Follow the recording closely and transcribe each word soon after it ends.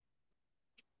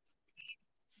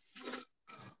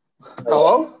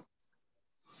Hello?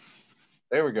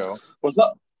 There we go. What's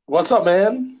up? What's up,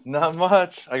 man? Not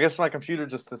much. I guess my computer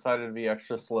just decided to be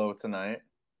extra slow tonight.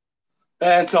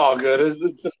 It's all good.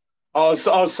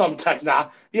 Some techno.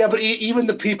 Yeah, but even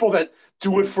the people that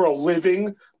do it for a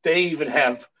living, they even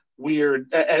have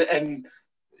weird and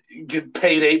get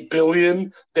paid 8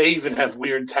 billion. They even have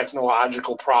weird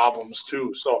technological problems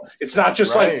too. So it's not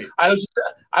just like Right.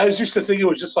 I was used to think it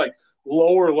was just like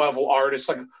lower level artists,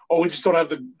 like, oh, we just don't have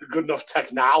the good enough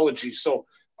technology, so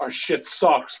our shit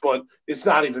sucks. But it's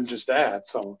not even just that.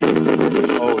 So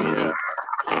Oh yeah.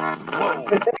 Whoa.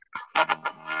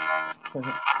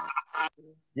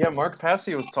 Yeah, Mark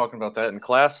Passy was talking about that in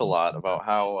class a lot about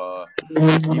how even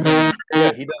he does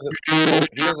it. Oh,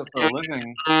 he does it for a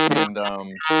living, and whoa,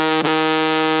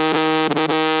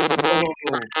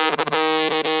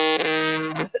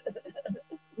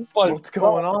 it's like, what's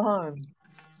bro, going on?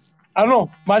 I don't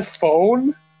know. My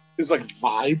phone is like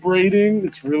vibrating.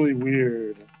 It's really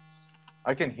weird.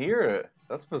 I can hear it.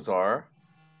 That's bizarre.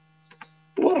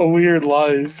 What a weird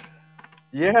life.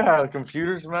 Yeah, the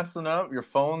computer's messing up. Your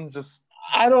phone just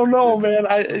I don't know, is man.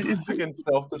 fucking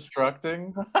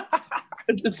self-destructing.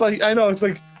 It's like I know it's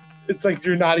like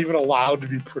you're not even allowed to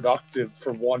be productive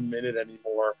for 1 minute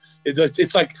anymore.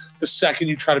 It's like the second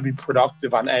you try to be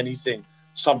productive on anything,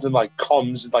 something like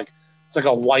comes like it's like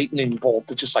a lightning bolt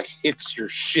that just like hits your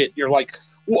shit. You're like,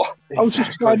 what?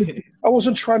 Exactly. I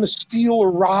wasn't trying to steal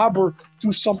or rob or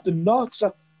do something nuts. I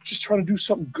was just trying to do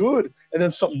something good, and then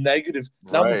something negative.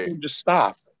 Now my Right. phone just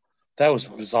stopped. That was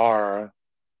bizarre.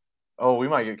 Oh, we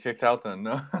might get kicked out then.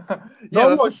 No. Yeah, No,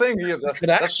 that's no, the thing. Yeah, the that's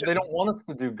connection. they don't want us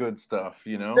to do good stuff,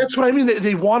 you know? That's what I mean.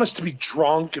 They want us to be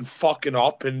drunk and fucking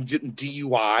up and getting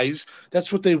DUIs.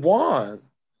 That's what they want.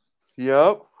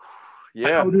 Yep. I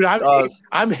Yeah. know, dude.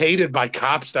 I'm hated by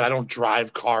cops that I don't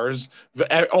drive cars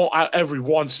every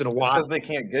once in a It's while. because they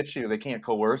can't get you. They can't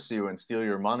coerce you and steal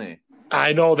your money.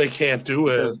 I know they can't do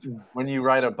it. Because when you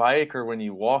ride a bike or when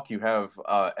you walk, you have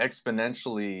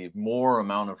exponentially more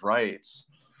amount of rights,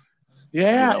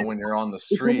 Yeah, when you're on the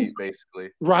it's almost street, basically.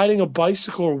 riding a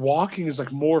bicycle or walking is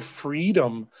like more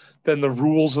freedom than the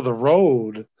rules of the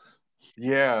road.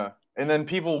 Yeah. And then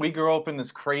people, we grow up in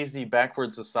this crazy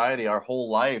backward society our whole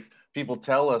life. People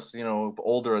tell us,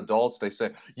 older adults, they say,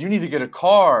 you need to get a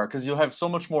car because you'll have so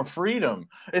much more freedom.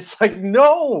 It's like,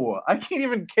 no, I can't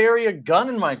even carry a gun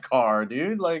in my car,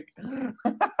 dude. Like,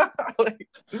 like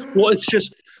Well, it's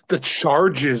just the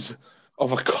charges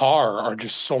of a car are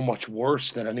just so much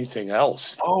worse than anything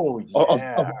else. oh, Of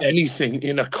yeah. anything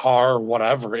in a car or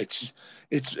whatever.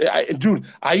 Dude,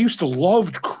 I used to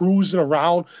love cruising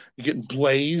around and getting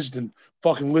blazed and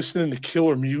fucking listening to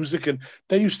killer music. And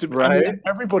they used to, I mean,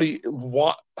 Right?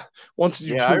 once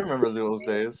you Yeah, I turn, remember those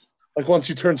days. like, once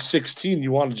you turn 16,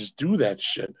 you want to just do that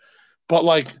shit. But,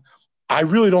 like, I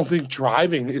really don't think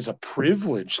driving is a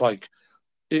privilege. Like,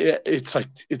 it's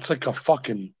like a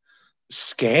fucking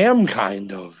scam,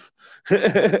 kind of.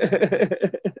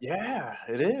 Yeah,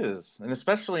 it is. And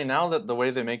especially now that the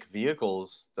way they make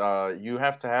vehicles, you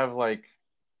have to have like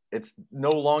it's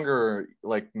no longer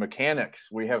like mechanics.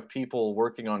 We have people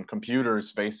working on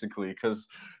computers basically because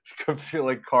feel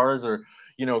like cars are,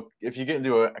 if you get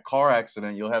into a car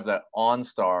accident, you'll have that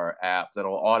OnStar app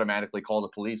that'll automatically call the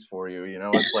police for you.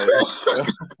 It's like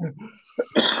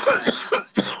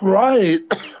Right.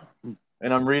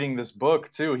 and I'm reading this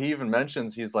book too. He even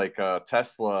mentions he's like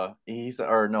Tesla.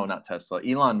 Or no, not Tesla.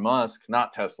 Elon Musk,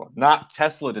 not Tesla. Not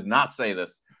Tesla did not say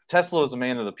this. Tesla is a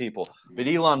man of the people, but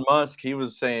Elon Musk, he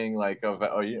was saying like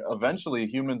eventually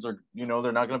humans are,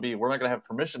 they're not going to be. We're not going to have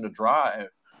permission to drive,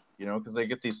 because they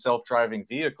get these self-driving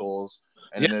vehicles.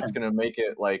 And Yeah. then it's going to make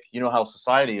it like, how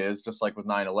society is, just like with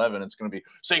 9/11, it's going to be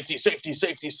safety, safety,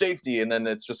 safety, safety. And then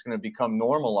it's just going to become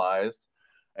normalized.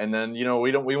 And then,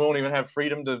 we won't even have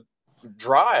freedom to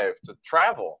drive to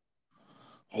travel.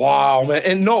 Wow, man.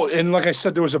 And no, and like I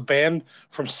said, there was a band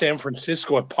from San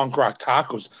Francisco at Punk Rock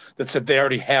Tacos that said they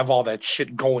already have all that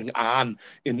shit going on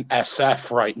in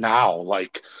SF right now.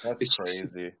 Like, That's it's,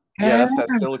 crazy. Yeah, yeah, that's that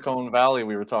Silicon Valley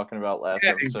we were talking about last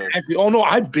yeah, episode. exactly. Oh no,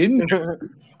 I've been.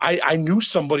 I knew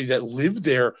somebody that lived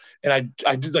there, and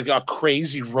I did like a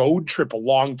crazy road trip a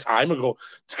long time ago.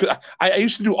 I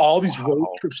used to do all these road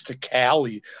Wow. trips to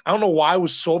Cali. I don't know why I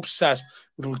was so obsessed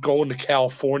with going to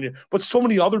California, but so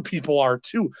many other people are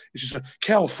too. It's just like,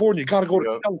 California, you got to go to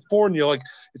Yep. California. Like,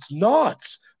 it's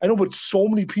nuts. I know, but so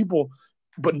many people.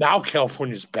 But now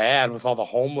California's bad with all the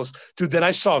homeless. Dude, then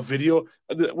I saw a video.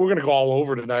 We're gonna go all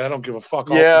over tonight. I don't give a fuck.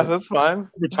 All Yeah, that's fine.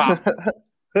 over top.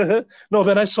 No,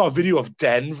 then I saw a video of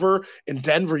Denver, and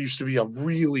Denver used to be a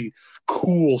really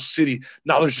cool city.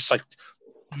 Now there's just like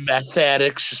meth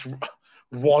addicts just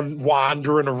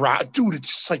wandering around. Dude, it's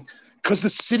just like, because the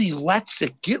city lets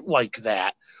it get like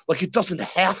that. Like, it doesn't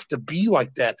have to be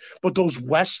like that. But those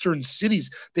Western cities,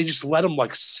 they just let them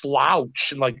like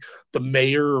slouch, and like the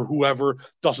mayor or whoever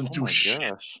doesn't do shit.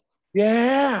 Gosh.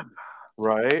 Yeah.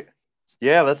 Right.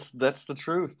 Yeah, that's the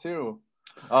truth too.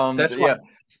 That's why. Yeah,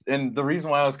 and the reason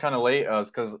why I was kind of late is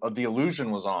because The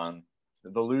Illusion was on.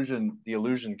 The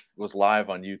Illusion was live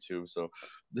on YouTube. So,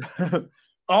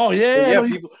 Oh, yeah. yeah, No,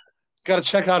 you people. got to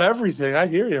check out everything. I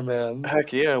hear you, man.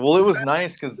 Heck yeah. Well, it was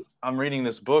nice because I'm reading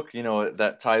this book,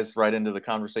 that ties right into the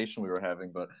conversation we were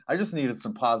having. But I just needed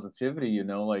some positivity,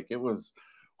 like it was,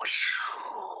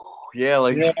 yeah,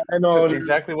 like Yeah, I know.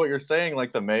 exactly what you're saying.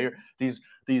 Like the mayor, these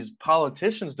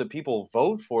politicians that people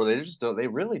vote for, they just don't, they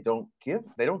really don't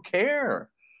they don't care.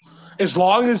 As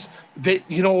long as they,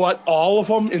 you know what, all of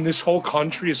them in this whole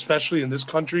country, especially in this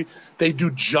country, they do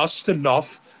just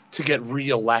enough to get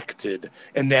reelected,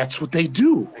 and that's what they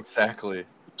do. Exactly.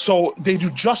 So they do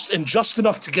just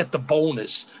enough to get the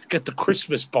bonus, get the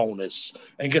Christmas bonus,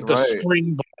 and get the Right.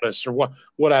 spring bonus, or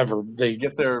whatever they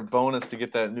Get their bonus to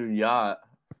get that new yacht.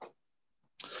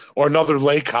 or another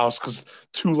lake house, because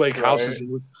 2 lake Right. houses,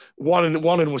 one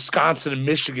in Wisconsin and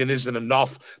Michigan isn't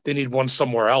enough. They need one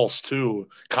somewhere else too,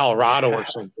 Colorado or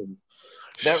something.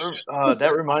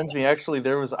 That reminds me. Actually,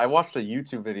 I watched a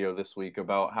YouTube video this week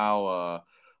about how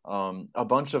a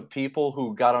bunch of people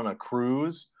who got on a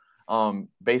cruise.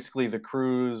 Basically, the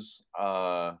cruise,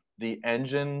 the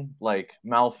engine like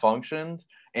malfunctioned,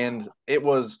 and it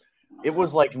was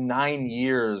like 9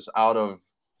 years out of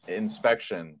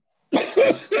inspection.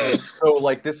 So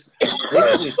like this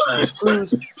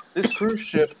cruise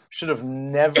ship should have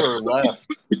never left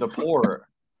the port,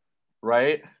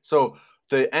 right? So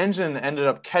the engine ended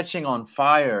up catching on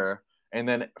fire, and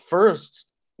then first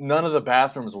none of the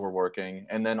bathrooms were working,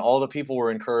 and then all the people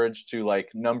were encouraged to, like,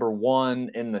 number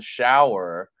 1 in the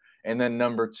shower, and then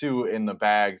number 2 in the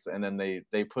bags, and then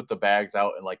they put the bags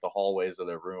out in like the hallways of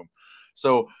their room.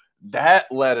 So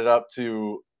that led it up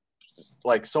to,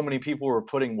 like, so many people were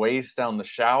putting waste down the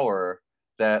shower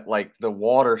that, like, the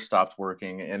water stopped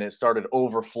working and it started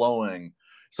overflowing.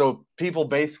 So people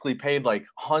basically paid like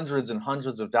hundreds and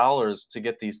hundreds of dollars to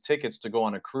get these tickets to go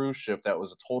on a cruise ship that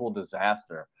was a total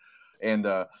disaster. And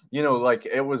like,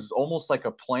 it was almost like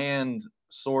a planned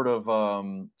sort of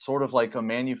like a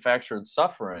manufactured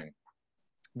suffering.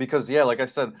 Because, yeah, like I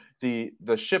said, the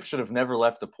ship should have never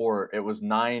left the port. It was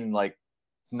 9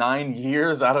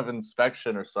 years out of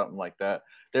inspection or something like that.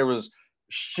 There was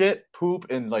shit, poop,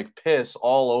 and like piss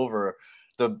all over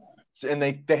and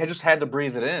they had just had to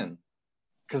breathe it in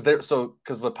because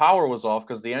the power was off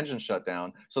because the engine shut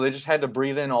down. So they just had to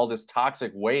breathe in all this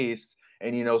toxic waste,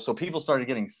 and so people started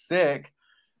getting sick,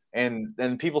 and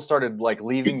then people started like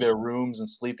leaving their rooms and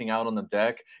sleeping out on the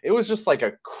deck. It was just like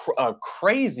a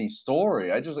crazy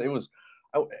story.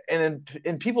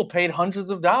 And people paid hundreds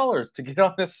of dollars to get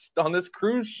on this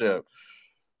cruise ship.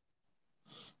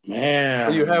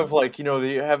 Man, So you have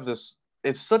you have this.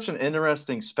 It's such an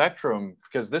interesting spectrum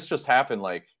because this just happened.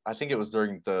 Like, I think it was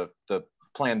during the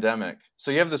pandemic. So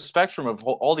you have this spectrum of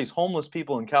all these homeless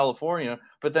people in California,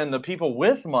 but then the people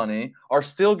with money are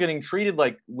still getting treated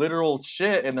like literal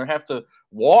shit, and they have to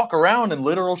walk around in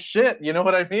literal shit. You know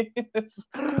what I mean?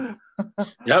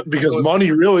 Yeah, because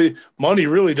money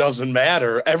really doesn't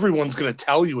matter. Everyone's going to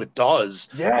tell you it does.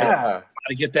 Yeah.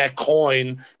 Gotta get that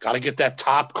coin, gotta get that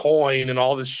top coin, and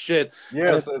all this shit.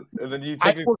 Yeah, and then you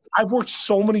take I've worked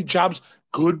so many jobs,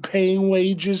 good paying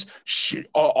wages, shit,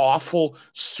 awful,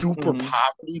 super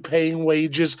poverty paying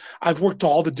wages. I've worked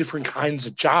all the different kinds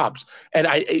of jobs, and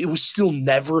it was still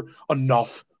never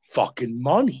enough fucking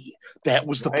money. That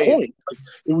was the point. Like,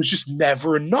 it was just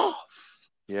never enough.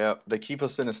 Yeah, they keep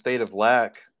us in a state of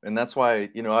lack, and that's why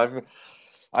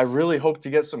I really hope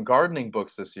to get some gardening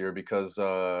books this year because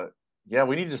yeah,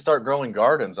 we need to start growing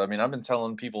gardens. I mean, I've been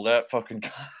telling people that fucking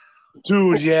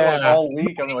dude, yeah, like all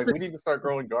week. I'm like, we need to start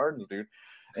growing gardens, dude.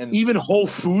 And even Whole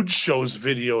Foods shows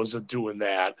videos of doing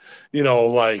that.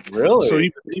 Like, really. So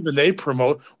even they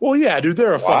promote. Well, yeah, dude,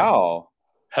 they're a wow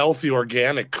healthy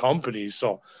organic company.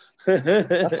 So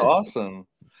that's awesome.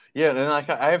 Yeah, and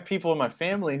I have people in my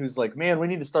family who's like, man, we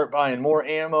need to start buying more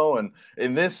ammo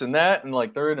and this and that, and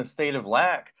like they're in a state of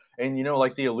lack. And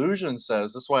like The Illusion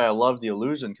says, that's why I love The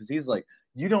Illusion, because he's like,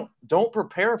 you don't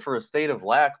prepare for a state of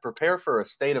lack, prepare for a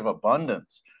state of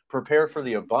abundance. Prepare for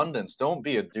the abundance. Don't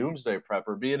be a doomsday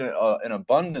prepper. Be an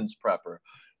abundance prepper.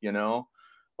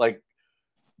 Like,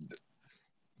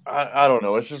 I don't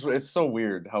know. It's so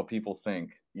weird how people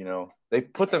think. They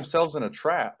put themselves in a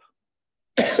trap.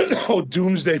 Oh,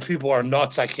 doomsday people are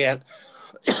nuts.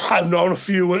 I've known a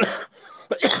few, and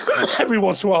Every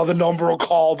once in a while, the number will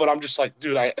call, but I'm just like,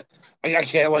 dude, I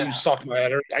can't let you suck my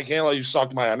energy. I can't let you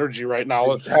suck my energy right now.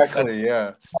 I've Exactly.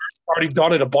 Yeah. already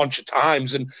done it a bunch of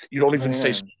times, and you don't even say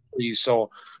Man. sorry. So,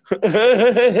 Heck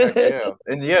yeah.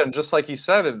 And yeah, and just like you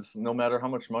said, it's no matter how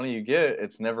much money you get,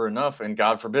 it's never enough. And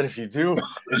God forbid if you do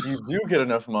get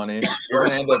enough money, you're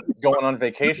gonna end up going on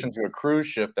vacation to a cruise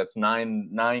ship that's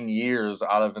nine years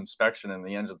out of inspection and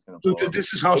the engine's gonna blow up.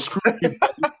 this is how screwed people.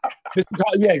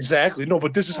 Yeah, exactly. No,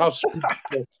 but this is how screwed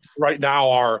people right now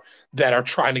are that are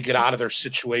trying to get out of their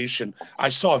situation. I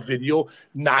saw a video.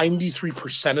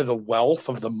 93% of the wealth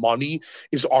of the money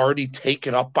is already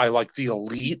taken up by like the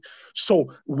elite. So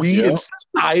we in Yeah.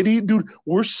 society, dude,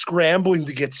 we're scrambling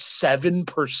to get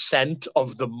 7%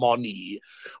 of the money.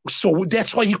 So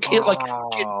that's why you can't like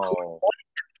get Wow.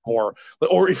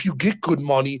 or if you get good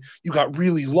money, you got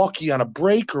really lucky on a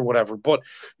break or whatever. But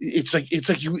it's like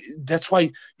you. That's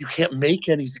why you can't make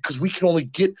anything because we can only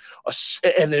get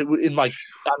in like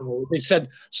I don't know. They said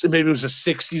so maybe it was the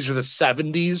 60s or the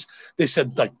 70s. They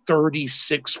said like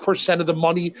 36% of the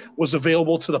money was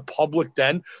available to the public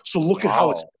then. So look at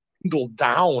how it's Wow. dwindled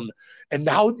down, and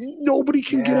now nobody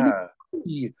can get any Yeah.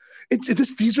 money.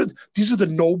 These are the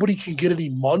nobody can get any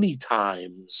money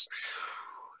times.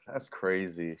 That's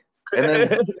crazy. And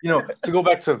then, to go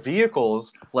back to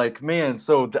vehicles, like, man,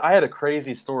 so I had a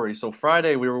crazy story. So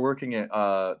Friday we were working at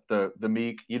the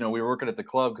Meek, we were working at the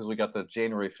club because we got the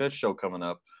January 5th show coming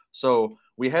up. So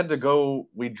we had to go,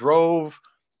 we drove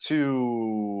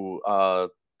to a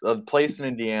place in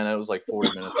Indiana. It was like 40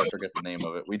 minutes, I forget the name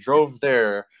of it. We drove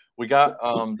there. We got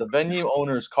the venue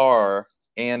owner's car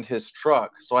and his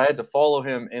truck. So I had to follow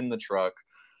him in the truck.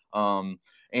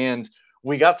 And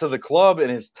we got to the club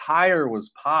and his tire was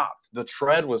popped. The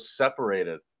tread was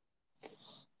separated.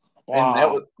 And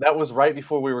Wow. that was right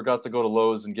before we were got to go to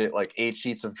Lowe's and get like 8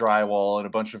 sheets of drywall and a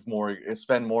bunch of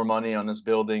spend more money on this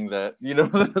building that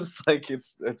it's like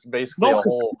it's basically No, a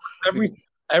whole every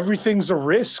everything's a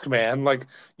risk, man. Like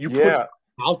you put yeah.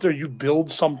 out there, you build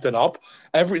something up.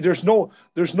 There's no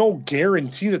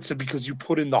guarantee that's it because you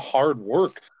put in the hard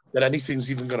work that anything's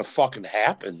even gonna fucking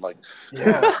happen. Like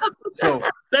Yeah. So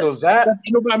that's that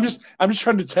but I'm just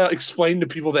trying to explain to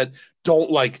people that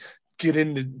don't like get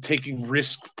into taking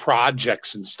risk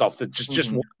projects and stuff that just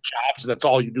mhm. work jobs. That's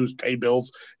all you do is pay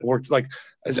bills and work. Like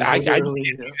I just can't Literally,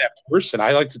 be yeah. that person.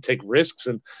 I like to take risks,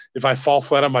 and if I fall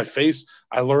flat on my face,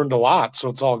 I learned a lot, so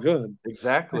it's all good.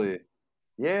 Exactly.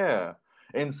 Yeah.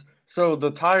 And so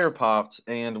the tire popped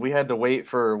and we had to wait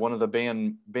for one of the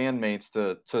bandmates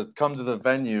to come to the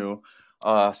venue,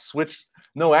 switch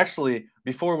no, actually,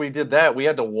 before we did that, we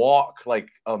had to walk like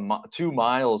 2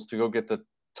 miles to go get the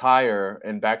tire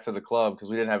and back to the club because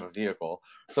we didn't have a vehicle.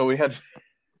 So we had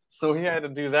so we had to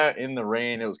do that in the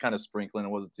rain. It was kind of sprinkling, it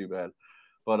wasn't too bad.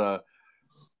 But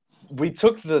we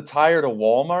took the tire to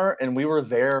Walmart and we were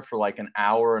there for like an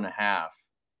hour and a half,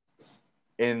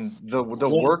 and the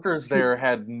workers there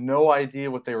had no idea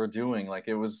what they were doing. Like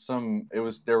there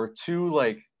were two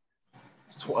like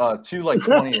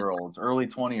 20-year-olds, early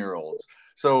 20-year-olds.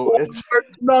 So it's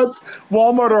Walmart's nuts.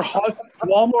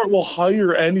 Walmart will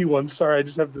hire anyone. Sorry, I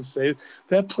just have to say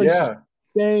that place is yeah.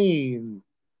 insane.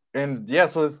 And yeah,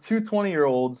 so it's two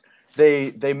 20-year-olds.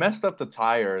 They messed up the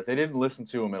tire. They didn't listen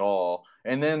to him at all.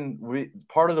 And then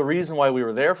part of the reason why we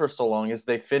were there for so long is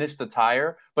they finished the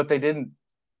tire, but they didn't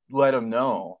let them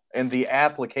know. And the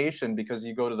application, because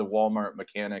you go to the Walmart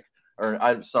mechanic, or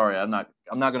I'm sorry, I'm not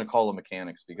going to call them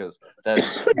mechanics because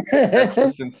that's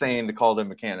just insane to call them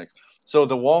mechanics. So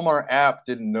the Walmart app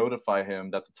didn't notify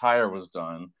him that the tire was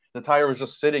done. The tire was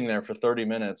just sitting there for 30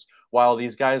 minutes while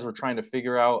these guys were trying to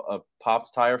figure out a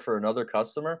popped tire for another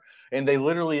customer, and they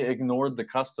literally ignored the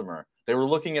customer. They were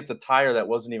looking at the tire that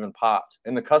wasn't even popped,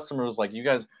 and the customer was like, "You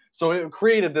guys." So it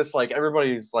created this like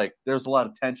everybody's like, there's a lot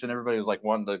of tension. Everybody was like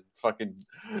wanting to fucking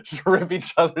rip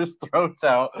each other's throats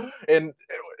out, and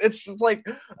it's just like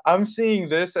I'm seeing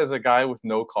this as a guy with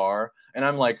no car, and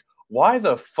I'm like, why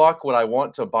the fuck would I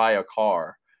want to buy a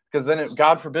car? Because then,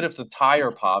 God forbid, if the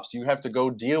tire pops, you have to go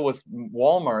deal with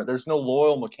Walmart. There's no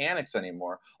loyal mechanics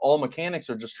anymore. All mechanics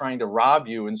are just trying to rob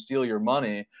you and steal your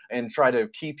money and try to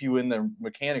keep you in the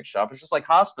mechanic shop. It's just like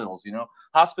hospitals,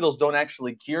 Hospitals don't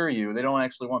actually cure you. They don't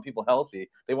actually want people healthy.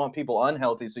 They want people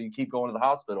unhealthy, so you keep going to the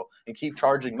hospital and keep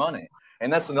charging money.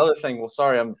 And that's another thing. Well,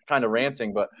 sorry, I'm kind of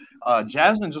ranting, but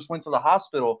Jasmine just went to the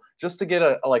hospital just to get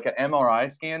like an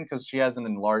MRI scan because she has an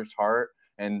enlarged heart,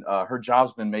 and her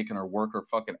job's been making her work her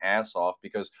fucking ass off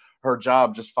because her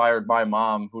job just fired my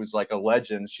mom, who's like a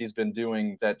legend. She's been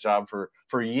doing that job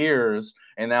for years,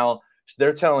 and now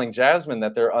they're telling Jasmine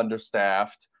that they're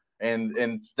understaffed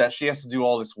and that she has to do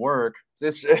all this work.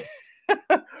 It's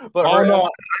But Oh her, no,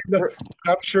 her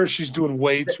I'm sure she's doing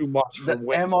way too much for the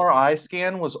way. MRI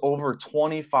scan was over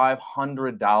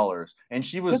 $2,500, and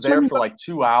she was That's what I there mean, for like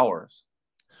 2 hours.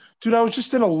 dude. I was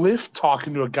just in a lift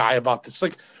talking to a guy about this.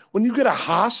 Like, when you get a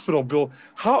hospital bill,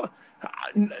 how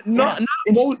Yeah, not and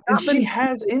and not that he he,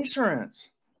 has insurance.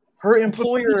 Her but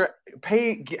employer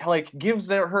gives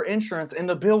her insurance, and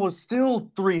the bill was still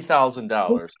 $3,000.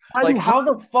 why Like, do how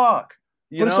the fuck,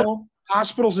 you but it's like know?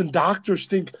 hospitals and doctors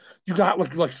think you got like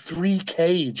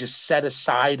 3K just set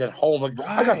aside at home. Like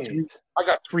Right. I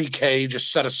got 3K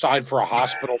just set aside for a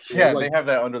hospital bill. Yeah, Like, they have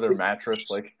that under their mattress.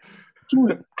 Like,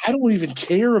 dude, I don't even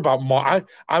care about money.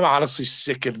 I'm honestly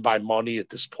sickened by money at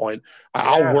this point.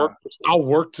 I'll work. yeah, I'll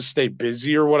work to stay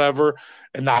busy or whatever,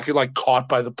 and not get like caught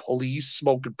by the police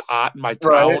smoking pot in my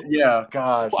town. right. Yeah,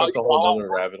 gosh, that's a whole I'll nother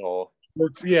rabbit hole.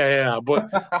 work. Yeah. But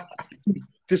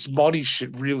this money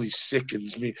shit really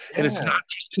sickens me, and it's not Yeah,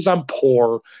 just because I'm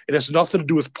poor. It has nothing to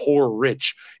do with poor or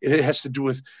rich. It has to do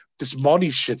with this money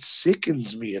shit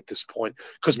sickens me at this point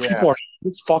because yeah. people are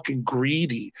so fucking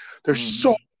greedy. They're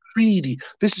so Mhm. greedy.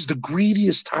 This is the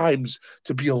greediest times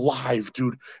to be alive,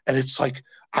 dude. And it's like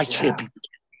I can't Yeah. be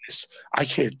this. I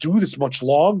can't do this much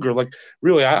longer. Like,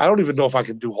 really, I don't even know if I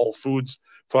can do Whole Foods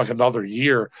for like another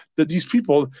year. That these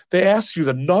people, they ask you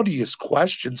the nuttiest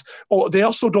questions. Oh, they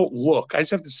also don't look. I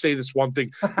just have to say this one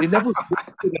thing. They never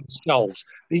look for themselves.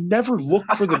 They never look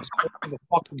for themselves on the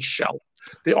fucking shelf.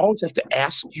 They always have to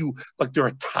ask you like they're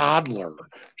a toddler.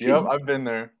 Yep, I've been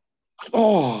there.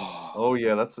 Oh, Oh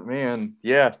yeah, that's man.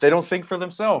 Yeah, they don't think for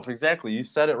themselves. Exactly. You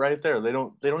said it right there. They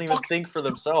don't even fuck, think for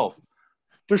themselves.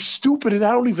 they're stupid, and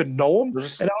I don't even know them, They're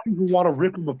just and I don't even want to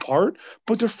rip them apart.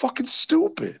 But they're fucking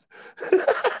stupid.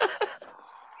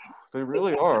 they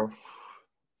really are.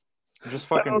 They're just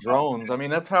fucking drones. I mean,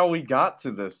 that's how we got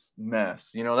to this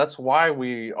mess. That's why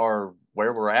we are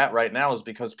where we're at right now is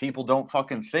because people don't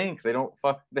fucking think. They don't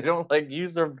like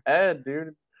use their head,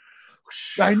 dude.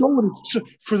 I know what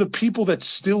it's for the people that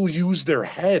still use their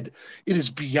head. It is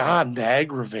beyond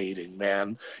aggravating,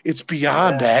 man. It's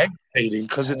beyond Yeah. aggravating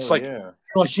because it's Hell like, yeah.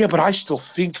 you're like, yeah, but I still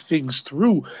think things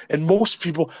through. And most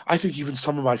people, I think even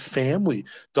some of my family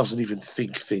doesn't even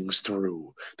think things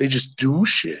through. They just do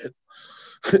shit.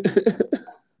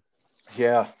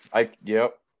 Yeah.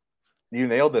 Yep. You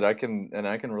nailed it. I can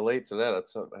relate to that.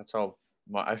 That's how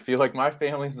I feel like my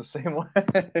family's the same way.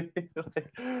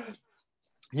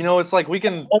 It's like we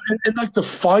can. And like the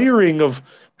firing of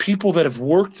people that have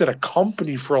worked at a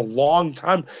company for a long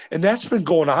time, and that's been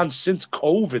going on since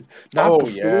COVID, not Oh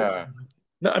before. yeah.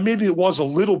 Now, maybe it was a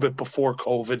little bit before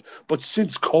COVID, but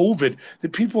since COVID, the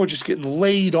people are just getting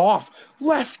laid off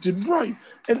left and right.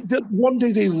 And one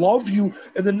day they love you,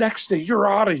 and the next day you're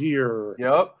out of here.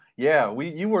 Yep. Yeah.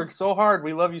 You work so hard.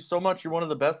 We love you so much. You're one of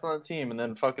the best on the team, and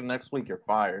then fucking next week you're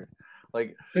fired.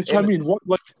 Like, That's what I and mean.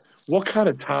 What kind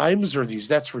of times are these?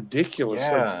 That's ridiculous.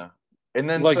 yeah. And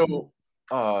then Like so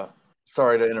uh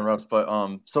sorry to interrupt, but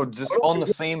so just on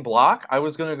the same block, I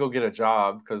was gonna go get a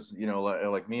job because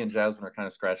like me and Jasmine are kind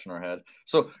of scratching our head.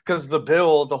 So because the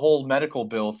whole medical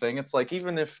bill thing, it's like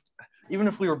even if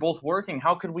we were both working,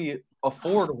 how could we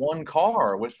afford one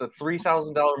car with the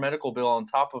 $3,000 medical bill on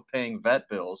top of paying vet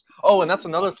bills? Oh, and that's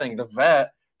another thing. The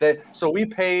vet so we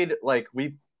paid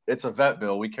it's a vet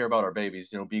bill. We care about our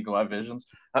babies, Beagle have visions.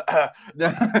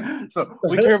 So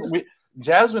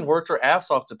Jasmine worked her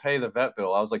ass off to pay the vet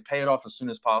bill. I was like, pay it off as soon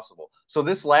as possible. So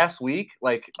this last week,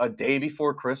 like a day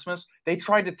before Christmas, they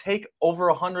tried to take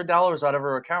over $100 out of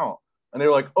her account. And they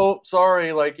were like, oh,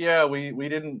 sorry. Like, yeah, we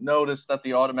didn't notice that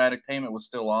the automatic payment was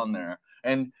still on there.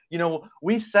 And,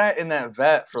 we sat in that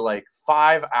vet for like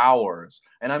 5 hours.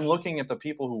 And I'm looking at the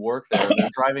people who work there. And they're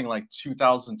driving like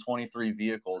 2023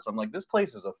 vehicles. I'm like, this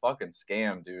place is a fucking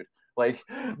scam, dude. Like,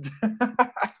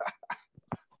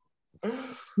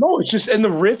 no, it's just and the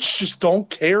rich just don't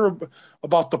care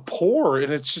about the poor,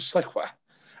 and it's just like, what?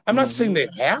 I'm not saying mhm.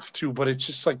 they have to, but it's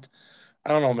just like, I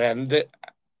don't know, man.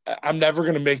 I'm never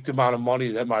gonna make the amount of money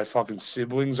that my fucking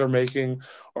siblings are making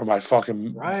or my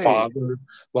fucking Right. father.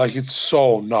 Like, it's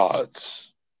so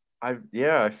nuts.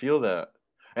 Yeah, I feel that.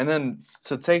 And then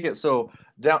to take it so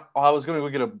down, I was going to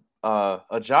go get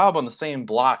a job on the same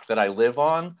block that I live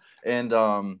on, and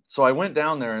so I went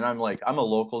down there, and I'm a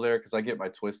local there because I get my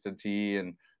twisted tea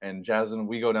and Jasmine.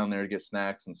 We go down there to get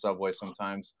snacks and Subway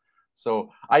sometimes.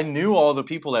 So I knew all the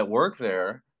people that work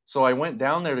there. So I went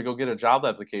down there to go get a job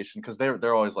application because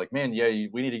they're always like, man, yeah,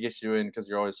 we need to get you in because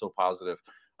you're always so positive.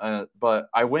 But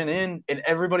I went in and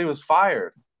everybody was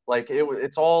fired. Like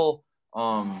it's all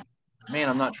man,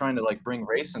 I'm not trying to like bring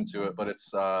race into it, but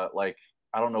it's like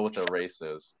I don't know what the race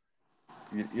is.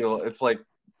 It's like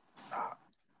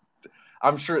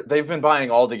I'm sure they've been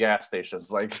buying all the gas stations.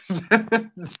 Like,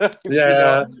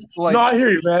 Yeah. No, like, I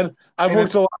hear you, man. I've and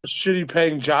worked a lot of shitty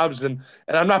paying jobs, and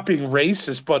I'm not being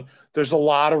racist, but there's a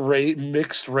lot of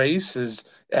mixed races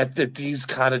at these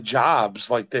kind of jobs.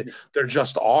 Like there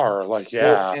just are. Like,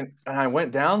 well, yeah. and I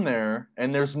went down there,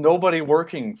 and there's nobody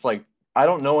working. Like, I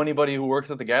don't know anybody who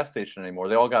works at the gas station anymore.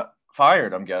 They all got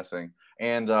fired, I'm guessing.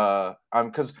 And I'm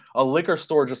because a liquor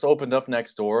store just opened up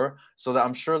next door, so that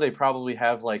I'm sure they probably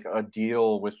have like a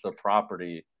deal with the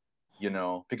property,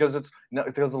 because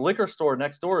because the liquor store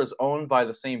next door is owned by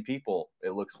the same people.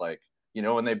 It looks like,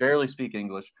 and they barely speak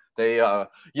English. They,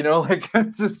 like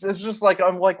it's just like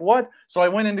I'm like what? So I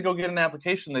went in to go get an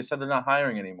application. They said they're not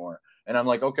hiring anymore. And I'm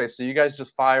like, okay, so you guys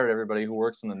just fired everybody who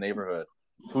works in the neighborhood,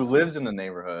 who lives in the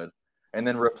neighborhood, and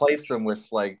then replaced them with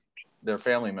like their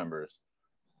family members.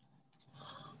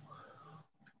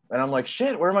 And I'm like,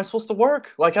 shit, where am I supposed to work?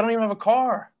 Like, I don't even have a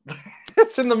car.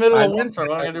 It's in the middle I of winter.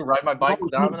 What am I gonna do? Ride my bike to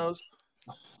Domino's?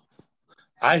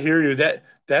 I hear you.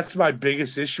 That's my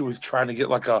biggest issue with trying to get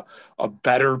like a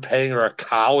better paying or a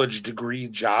college degree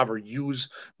job or use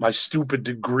my stupid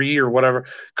degree or whatever.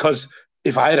 Because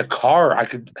if I had a car, I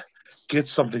could get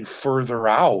something further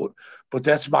out. But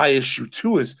that's my issue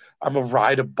too. Is I'm a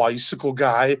ride a bicycle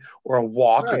guy or a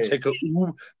walk or Right.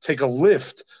 take a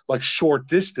lift, like short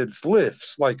distance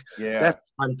lifts. Like Yeah. that's the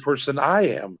kind of person I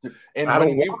am. And I don't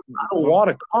when we want, I don't want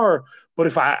a car, but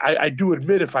if I do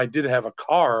admit if I did have a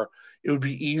car, it would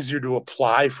be easier to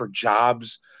apply for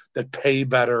jobs that pay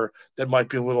better, that might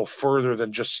be a little further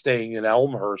than just staying in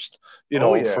Elmhurst.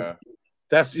 oh For yeah.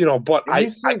 that's but And you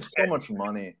save so much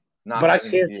money not I having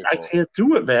a can't vehicle.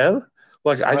 do it, man.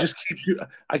 Like Right.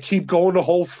 I keep going to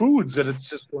Whole Foods, and it's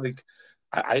just like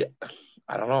I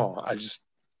don't know. I just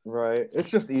Right.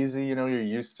 It's just easy, you're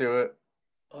used to it.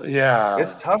 It's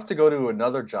yeah. tough to go to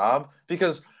another job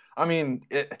because I mean,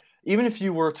 even if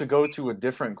you were to go to a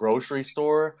different grocery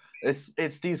store,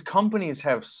 it's these companies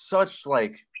have such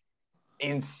like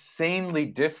insanely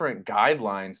different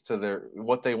guidelines to their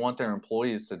what they want their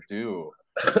employees to do.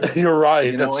 You're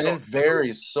right. That's And so it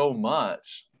varies so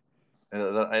much.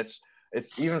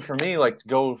 It's even for me like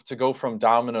to go from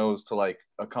Domino's to like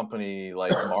a company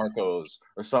like Marcos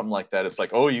or something like that. It's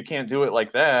like, oh, you can't do it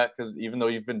like that because even though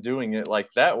you've been doing it like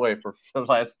that way for the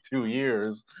last 2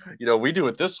 years, we do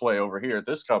it this way over here at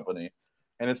this company,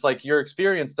 and it's like your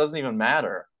experience doesn't even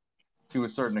matter to a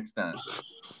certain extent.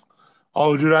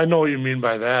 Oh, dude, I know what you mean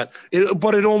by that.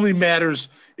 But it only matters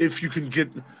if you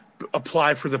can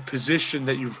apply for the position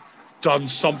that you've done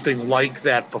something like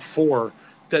that before.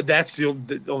 That's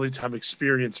the only time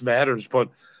experience matters. But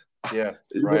Yeah,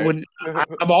 right. when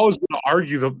I'm always going to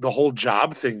argue the whole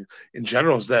job thing in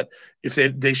general is that if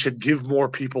they should give more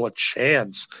people a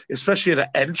chance, especially at an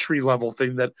entry level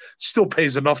thing that still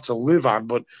pays enough to live on,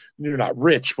 but you're not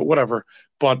rich, but whatever.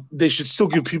 But they should still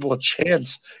give people a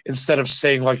chance instead of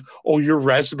saying like, "Oh, your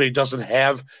resume doesn't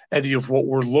have any of what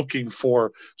we're looking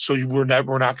for, so we're not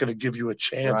going to give you a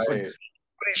chance." Like,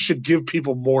 Right. should give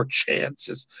people more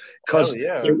chances Hell because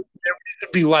yeah. there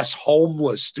would be less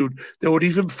homeless, dude. There would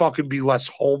even fucking be less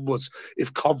homeless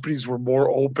if companies were more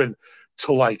open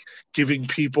to like giving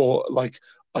people like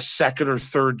a second or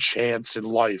third chance in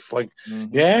life. Like, Hmm.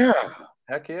 yeah,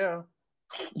 Heck yeah.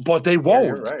 but they Yeah,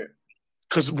 you're won't. right.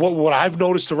 Because what I've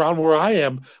noticed around where I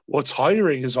am, what's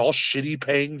hiring is all shitty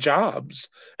paying jobs.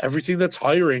 Everything that's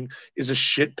hiring is a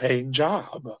shit paying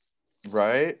job.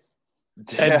 Right.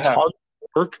 And Yeah. tons of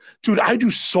work. Dude, I do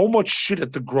so much shit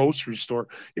at the grocery store.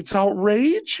 It's Oh, I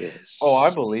outrageous.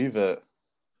 believe it.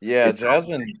 Yeah, It's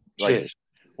Jasmine, like outrageous.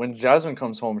 when Jasmine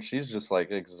comes home, she's just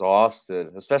like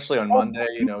exhausted, especially on Monday,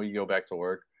 you go back to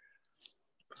work.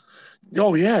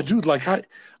 Oh yeah, dude. Like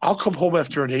I'll come home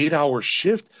after an 8 hour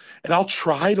shift and I'll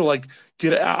try to like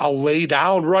I'll lay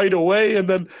down right away and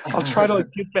then I'll try to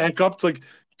like get back up to like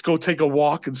go take a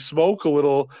walk and smoke a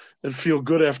little and feel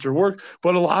good after work.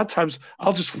 But a lot of times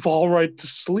I'll just fall right to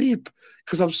sleep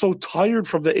because I'm so tired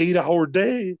from the 8 hour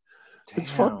day.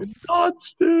 It's Damn. fucking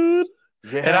nuts, dude.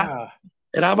 And I Yeah.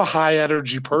 and I'm a high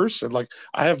energy person. Like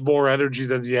I have more energy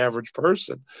than the average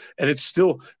person. And it's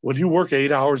still when you work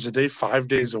 8 hours a day, 5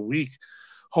 days a week.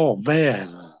 Oh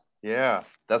man. Yeah.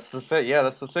 That's the thing. Yeah,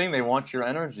 that's the thing. They want your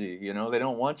energy, They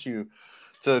don't want you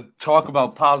to talk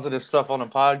about positive stuff on a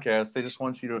podcast. They just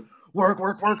want you to work,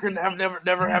 work, work and have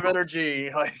never have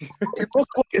energy. Like Look,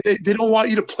 they don't want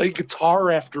you to play guitar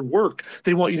after work.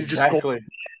 They want you to just go, exactly.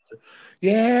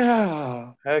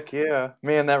 yeah, Heck yeah.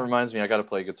 Man, that reminds me, I gotta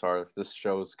play guitar. This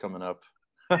show's coming up.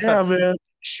 yeah, man.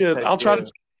 Shit. Heck I'll try to yeah.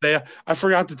 take the day. I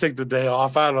forgot to take the day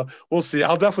off. I don't know. We'll see.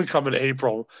 I'll definitely come in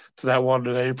April to that one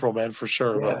in April, man, for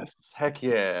sure. But Yes. Heck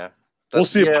yeah. we'll That's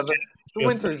see if I yeah. get The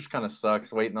winter just kind of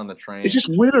sucks waiting on the train. It's just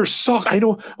winter suck. I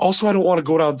know. Also, I don't want to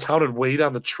go downtown and wait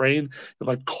on the train in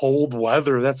like cold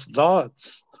weather. That's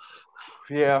nuts.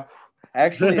 Yeah,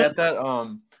 actually, at that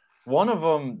one of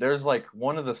them, there's like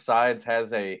one of the sides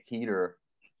has a heater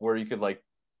where you could like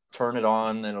turn it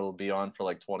on and it'll be on for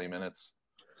like 20 minutes.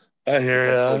 I hear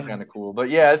It's actually ya. kind of cool. But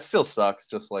yeah, it still sucks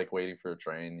just like waiting for a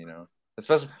train, you know.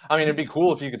 Especially, I mean, it'd be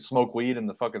cool if you could smoke weed in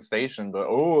the fucking station, but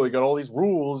oh, you got all these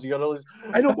rules. You got all these.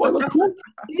 I don't like who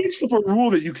makes up a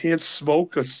rule that you can't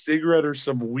smoke a cigarette or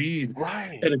some weed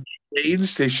Right. at a train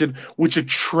station, which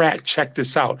check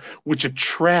this out, which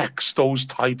attracts those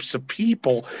types of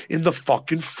people in the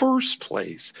fucking first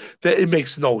place. That it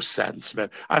makes no sense, man.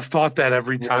 I've thought that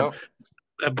every time.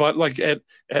 But like at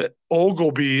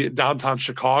Ogilvy, downtown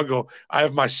Chicago, I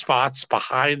have my spots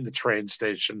behind the train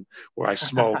station where I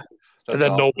smoke, and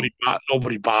then awesome.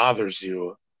 nobody bothers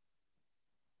you.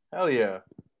 Hell yeah.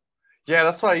 Yeah,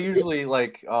 that's what I usually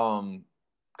like.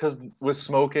 Because with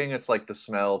smoking, it's like the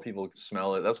smell. People can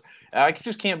smell it. I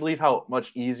just can't believe how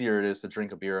much easier it is to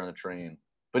drink a beer on a train.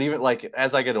 But even like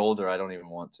as I get older, I don't even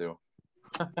want to.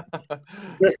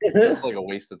 It's like a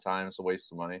waste of time. It's a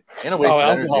waste of money and a waste of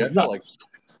energy.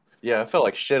 I felt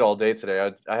like shit all day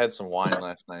today. I had some wine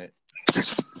last night.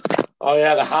 Oh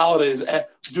yeah, the holidays,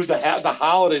 dude. The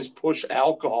holidays push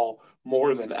alcohol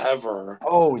more than ever.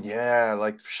 Oh yeah,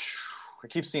 like I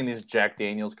keep seeing these Jack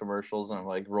Daniels commercials, and I'm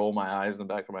like roll my eyes in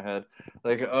the back of my head,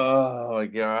 like oh my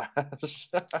gosh.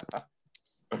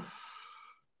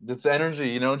 It's energy,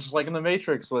 you know, just like in the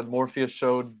Matrix when Morpheus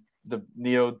showed the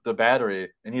Neo the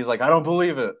battery, and he's like, I don't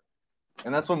believe it.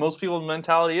 And that's what most people's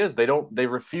mentality is. They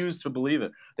refuse to believe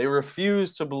it. They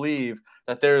refuse to believe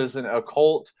that there is an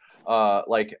occult,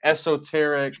 like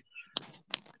esoteric,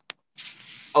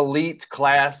 elite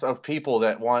class of people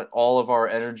that want all of our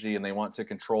energy and they want to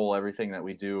control everything that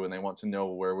we do and they want to know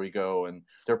where we go. And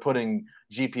they're putting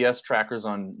GPS trackers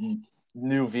on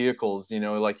new vehicles, you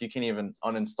know, like you can't even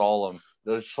uninstall them.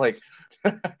 They're just like,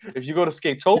 if you go to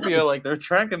Skatopia, like they're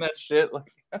tracking that shit.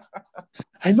 Like,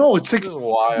 I know it's like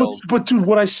wild. but dude,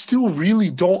 what I still really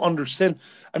don't understand.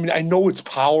 I mean, I know it's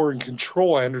power and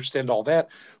control. I understand all that,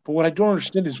 but what I don't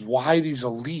understand is why these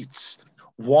elites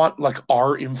want like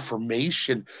our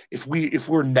information if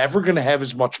we're never going to have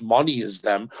as much money as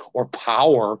them or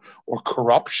power or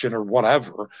corruption or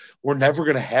whatever. We're never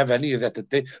going to have any of that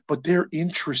but they're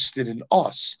interested in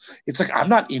us. It's like I'm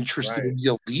not interested in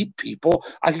the elite people.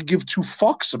 I could give two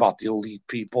fucks about the elite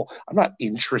people. I'm not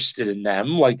interested in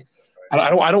them. Like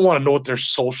I don't want to know what their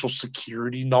social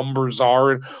security numbers are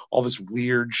and all this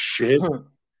weird shit.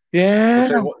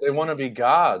 Yeah. They want to be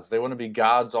gods. They want to be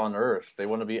gods on earth. They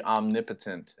want to be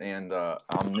omnipotent and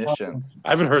omniscient. I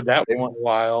haven't heard that in a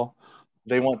while.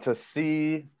 They want to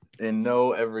see and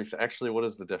know everything. Actually, what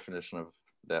is the definition of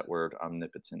that word,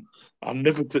 omnipotent?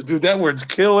 Omnipotent. Dude, that word's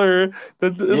killer.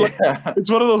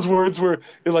 It's one of those words where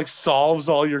it like solves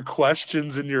all your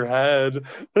questions in your head.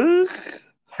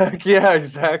 Yeah,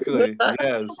 exactly.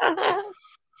 Yes.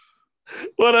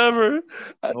 Whatever.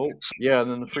 Oh, yeah, and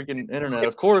then the freaking internet.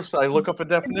 Of course, I look up a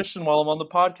definition while I'm on the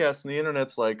podcast, and the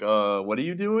internet's like, what are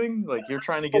you doing? Like, you're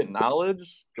trying to get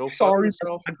knowledge? Go fuck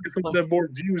yourself. Have more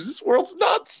views. This world's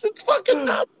nuts. It's fucking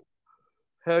nuts.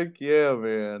 Heck yeah,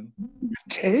 man.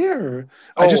 Care.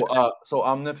 So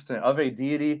omnipotent, of a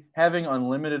deity, having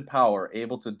unlimited power,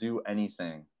 able to do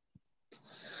anything.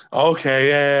 Okay,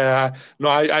 yeah. No,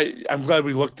 I'm glad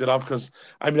we looked it up because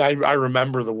I mean I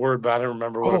remember the word, but I don't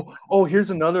remember what. Here's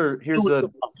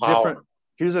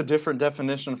a different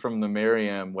definition from the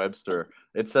Merriam-Webster.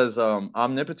 It says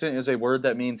omnipotent is a word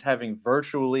that means having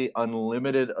virtually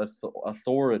unlimited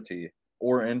authority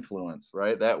or influence.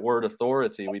 Right, that word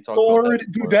authority we talked about.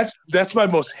 Dude, that's my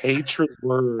most hatred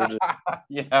word.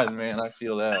 Yeah, man, I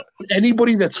feel that.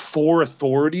 Anybody that's for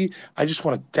authority, I just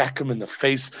want to deck them in the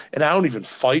face, and I don't even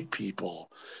fight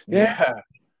people. Yeah.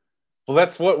 Well,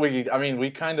 that's what we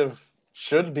kind of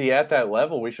should be at that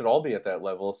level. We should all be at that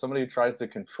level. If somebody tries to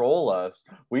control us,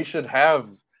 we should have,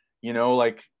 you know,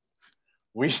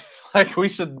 we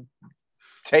should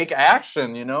take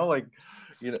action, you know, like.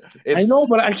 You know, I know,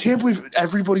 but I can't believe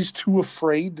everybody's too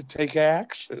afraid to take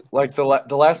action. Like the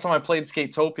last time I played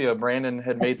Skatopia, Brandon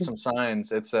had made some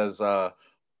signs. It says,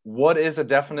 what is a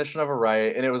definition of a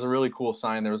riot? And it was a really cool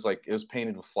sign. There was it was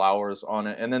painted with flowers on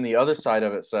it. And then the other side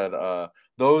of it said,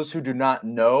 those who do not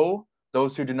know,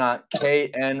 those who do not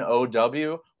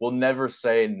KNOW will never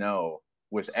say no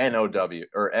with NOW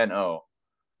or NO.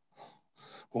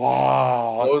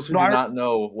 Wow. Those who do not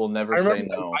know will never say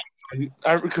no.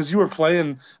 Because you were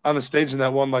playing on the stage in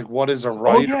that one, like, what is a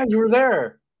riot? Oh, yeah, you were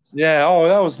there. Yeah,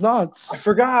 that was nuts. I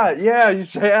forgot. Yeah, you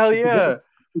say, hell yeah.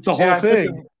 It's a whole Yeah,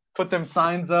 thing. put them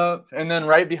signs up, and then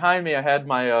right behind me, I had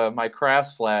my my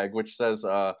crass flag, which says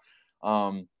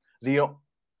um the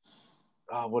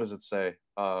what does it say?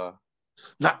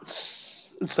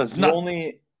 Nuts. It says The nuts.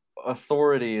 only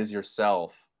authority is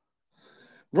yourself.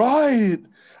 Right.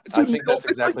 I Dude, think that's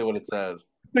exactly what it said.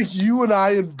 like you and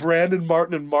I and Brandon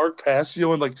Martin and Mark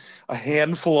Passio and like a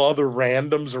handful of other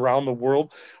randoms around the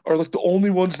world are like the only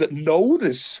ones that know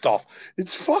this stuff.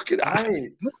 It's fucking Right.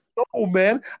 oh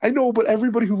man, I know, but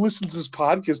everybody who listens to this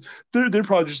podcast, they're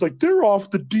probably just like they're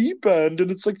off the deep end,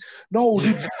 and it's like, no,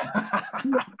 dude,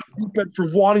 you're off the deep end for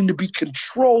wanting to be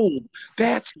controlled.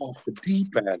 That's off the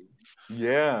deep end.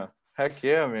 Yeah. Heck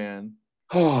yeah, man.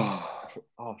 I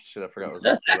Oh shit, I forgot what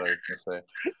I was gonna say.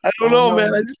 don't Oh know,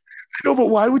 man. no. I know, but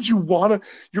why would you wanna?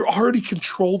 You're already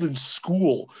controlled in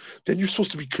school. Then you're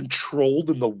supposed to be controlled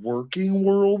in the working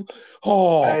world.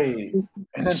 Oh, Hey. And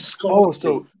then disgusting.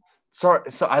 so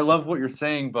sorry, so I love what you're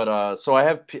saying, but so I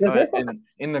have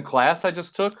in the class I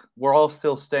just took, we're all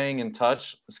still staying in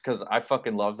touch because I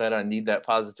fucking love that. I need that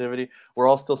positivity. We're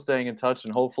all still staying in touch,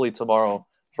 and hopefully tomorrow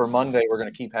for Monday we're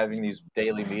gonna keep having these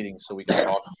daily meetings so we can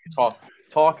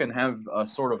talk and have a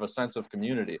sort of a sense of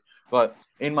community. But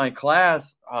in my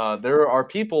class, there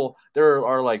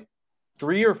are like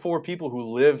 3 or 4 people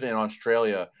who live in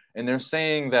Australia, and they're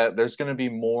saying that there's going to be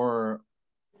more,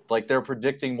 like they're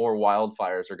predicting more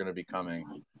wildfires are going to be coming.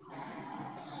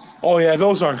 Oh yeah,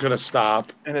 those aren't gonna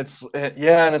stop. And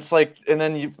yeah, and it's like, and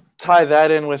then you tie that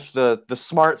in with the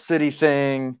smart city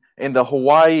thing and the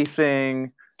Hawaii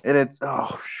thing, and it's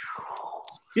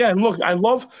Yeah, and look, I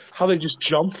love how they just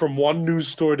jump from one news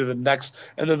story to the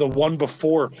next, and then the one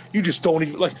before, you just don't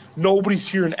even like. Nobody's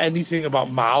hearing anything about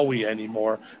Maui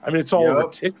anymore. I mean, it's all over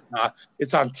yep. TikTok.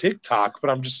 It's on TikTok, but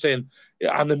I'm just saying,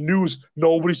 on the news,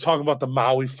 nobody's talking about the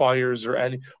Maui fires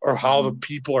or how the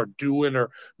people are doing, or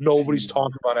nobody's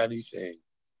talking about anything.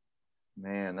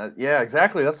 Man, yeah,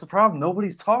 exactly. That's the problem.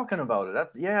 Nobody's talking about it.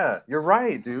 Yeah, you're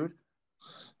right, dude.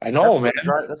 I know, man.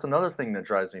 That's another thing that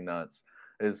drives me nuts.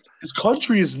 Is This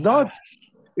country is nuts.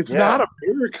 It's not yeah.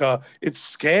 America.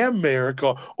 It's scam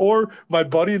America. Or my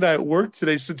buddy and I at work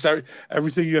today, since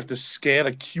everything you have to scan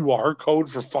a QR code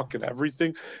for fucking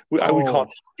everything, we call Oh,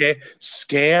 it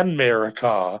scan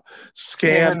America.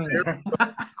 Scan. scan.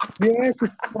 Yeah,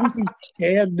 just everything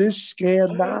scan this,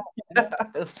 scan that.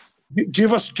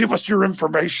 Give us your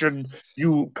information,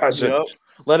 you Yep. peasant.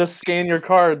 Let us scan your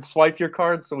card. Swipe your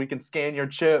card so we can scan your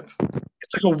chip.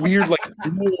 It's like a weird like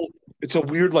ghoul. It's a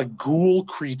weird like ghoul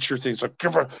creature thing. It's like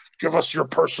give us your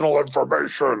personal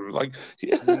information. Like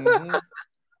Mm-hmm.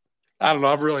 I don't know.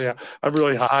 I'm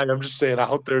really high. I'm just saying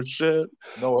out there shit.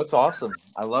 No, it's awesome.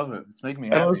 I love it. It's making me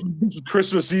And happy. this is a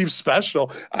Christmas Eve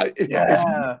special.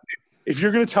 Yeah. If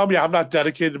you're gonna tell me I'm not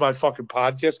dedicated to my fucking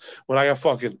podcast when I got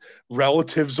fucking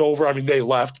relatives over, I mean they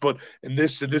left, but and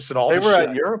all They this were shit.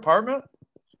 at your apartment?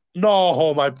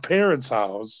 No, my parents'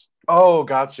 house. Oh,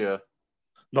 gotcha.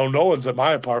 No, no one's at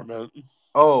my apartment.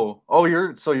 You're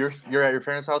at your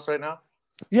parents' house right now?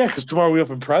 Yeah, because tomorrow we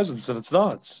open presents and it's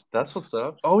nuts. That's what's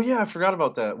up. Oh yeah, I forgot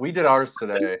about that. We did ours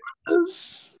today.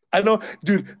 I know,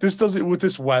 dude. This doesn't with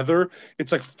this weather.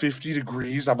 It's like 50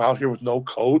 degrees. I'm out here with no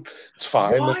coat. It's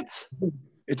fine. What?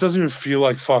 It doesn't even feel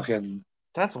like fucking.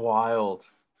 That's wild.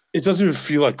 It doesn't even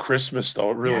feel like Christmas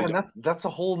though. It Yeah, really and does. that's a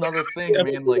whole nother thing,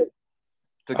 man. Like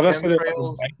the I'm not saying that in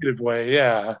chemtrails, a negative way.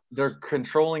 Yeah. they're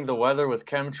controlling the weather with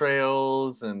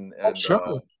chemtrails and Oh,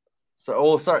 sure.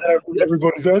 so sorry.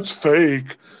 Everybody, that's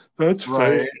fake. That's fake.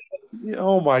 Right. Yeah,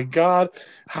 oh my God.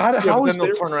 Yeah, but How then is they'll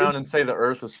there? turn around and say the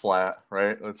earth is flat,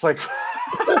 right? It's like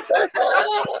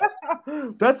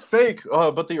that's fake.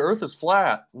 But the earth is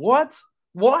flat. What?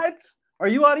 What? Are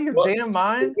you out of your Well, damn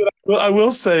mind? well, I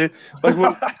will say, like,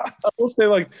 I will say,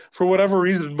 like, for whatever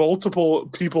reason, multiple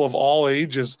people of all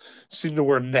ages seem to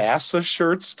wear NASA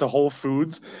shirts to Whole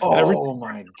Foods, and every Oh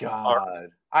my god.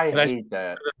 I and I see hate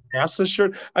that. a NASA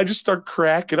shirt, I just start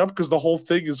cracking up because the whole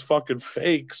thing is fucking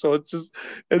fake. So it's just,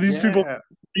 and these people Yeah.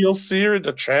 real serious.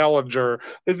 The Challenger,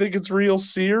 they think it's real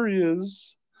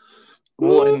serious.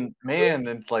 Well, and man,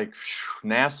 it's like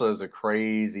NASA is a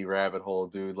crazy rabbit hole,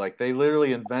 dude. Like they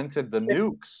literally invented the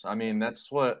nukes. I mean,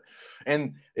 that's what.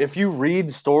 And if you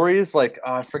read stories, like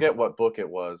I forget what book it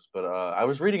was, but I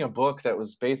was reading a book that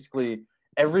was basically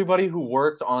everybody who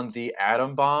worked on the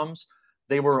atom bombs.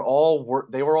 They were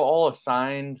all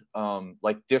assigned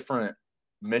like different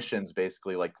missions,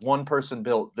 basically. Like one person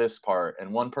built this part,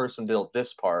 and one person built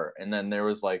this part, and then there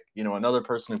was like another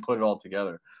person who put it all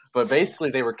together, but basically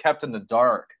they were kept in the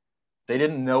dark. They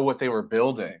didn't know what they were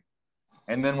building.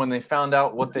 And then when they found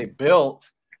out what they built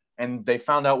and they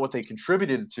found out what they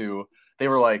contributed to, they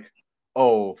were like,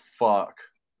 oh, fuck.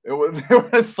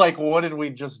 it was like, what did we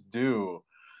just do?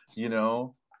 You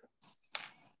know?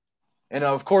 And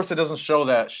of course, it doesn't show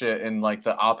that shit in like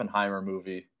the Oppenheimer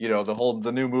movie. You know,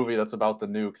 the new movie that's about the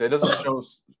nuke. It doesn't show,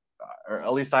 or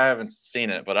at least I haven't seen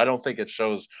it, but I don't think it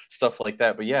shows stuff like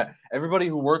that. But yeah, everybody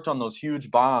who worked on those huge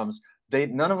bombs, they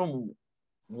none of them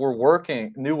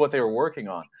knew what they were working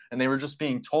on, and they were just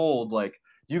being told like,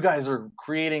 you guys are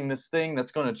creating this thing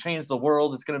that's going to change the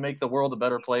world. It's going to make the world a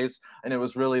better place. And it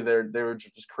was really they were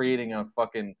just creating a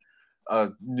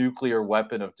nuclear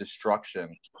weapon of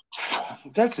destruction.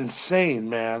 That's insane,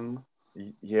 man.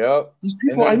 Yep. These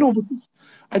people, I know, but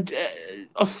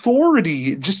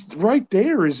authority just right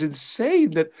there is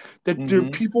insane. That there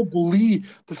people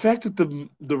believe the fact that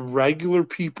the regular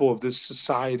people of this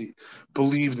society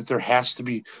believe that there has to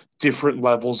be different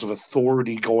levels of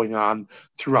authority going on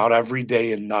throughout every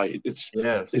day and night. It's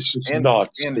just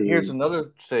nuts. And here's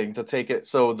another thing to take it.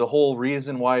 So the whole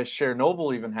reason why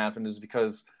Chernobyl even happened is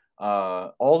because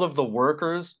all of the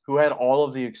workers who had all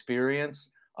of the experience.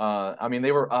 I mean,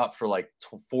 they were up for like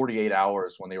 48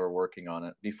 hours when they were working on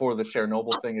it before the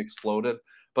Chernobyl thing exploded.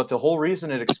 But the whole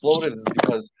reason it exploded is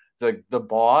because the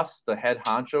boss, the head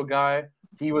honcho guy,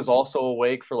 he was also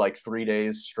awake for like 3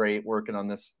 days straight working on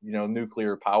this,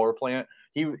 nuclear power plant.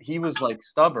 He was like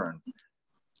stubborn.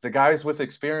 The guys with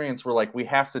experience were like, we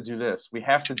have to do this. We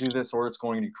have to do this, or it's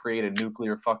going to create a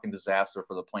nuclear fucking disaster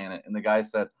for the planet. And the guy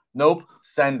said, nope,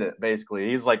 send it,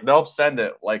 basically. He's like, nope, send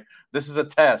it. Like, this is a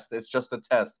test. It's just a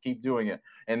test. Keep doing it.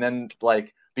 And then,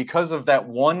 like, because of that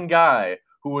one guy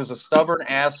who was a stubborn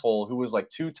asshole who was, like,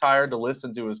 too tired to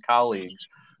listen to his colleagues,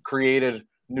 created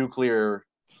nuclear...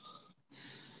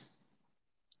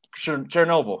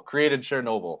 created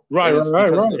Chernobyl. Right.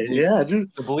 Yeah,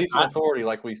 dude. The belief in authority,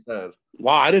 like we said.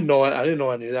 Wow, I didn't know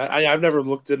any of that. I've never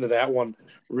looked into that one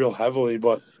real heavily,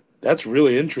 but that's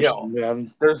really interesting,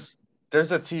 man. There's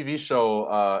a TV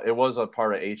show. It was a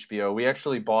part of HBO. We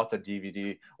actually bought the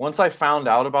DVD. Once I found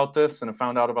out about this and I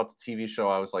found out about the TV show,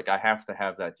 I was like, I have to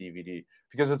have that DVD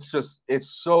because it's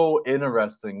so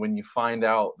interesting when you find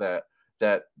out that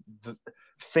the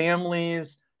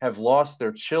families have lost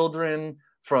their children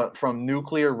from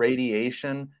nuclear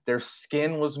radiation. Their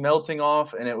skin was melting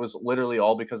off, and it was literally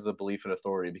all because of the belief in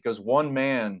authority. Because one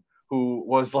man who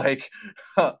was like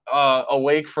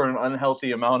awake for an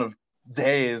unhealthy amount of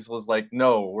days was like,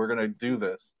 no, we're gonna do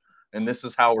this, and this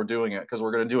is how we're doing it because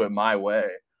we're gonna do it my way.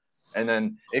 And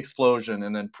then explosion,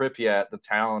 and then Pripyat, the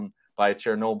town by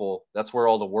Chernobyl, that's where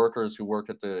all the workers who worked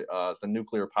at the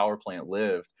nuclear power plant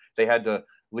lived. They had to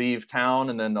leave town,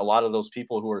 and then a lot of those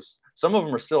people some of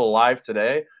them are still alive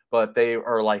today, but they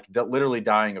are like literally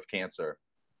dying of cancer.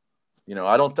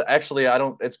 I don't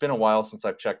it's been a while since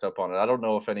I've checked up on it. I don't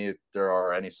know if there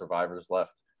are any survivors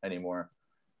left anymore.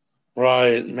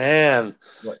 Right, man.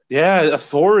 Yeah,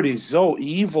 authority is so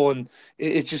evil, and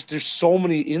it just, there's so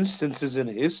many instances in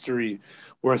history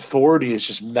where authority has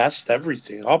just messed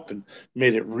everything up and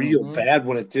made it real bad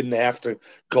when it didn't have to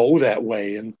go that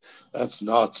way, and that's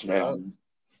nuts, man.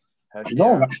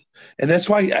 No, and that's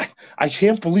why I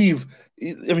can't believe.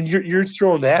 I mean, you're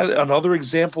throwing another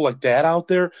example like that out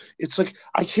there. It's like,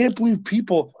 I can't believe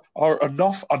people are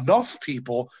enough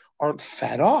people aren't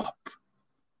fed up.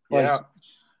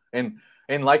 And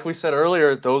like we said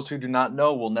earlier, those who do not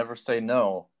know will never say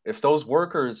no. If those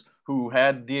workers who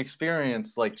had the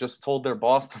experience like just told their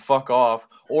boss to fuck off,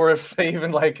 or if they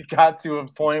even like got to a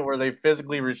point where they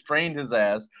physically restrained his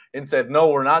ass and said, no,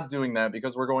 we're not doing that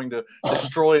because we're going to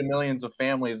destroy millions of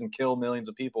families and kill millions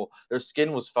of people, their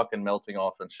skin was fucking melting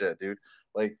off and shit, dude.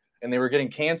 Like, and they were getting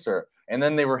cancer, and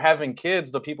then they were having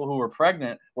kids. The people who were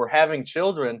pregnant were having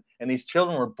children, and these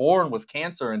children were born with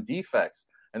cancer and defects,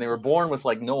 and they were born with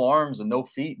like no arms and no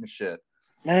feet and shit.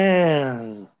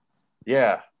 Man.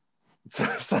 Yeah. So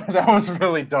that was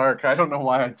really dark. I don't know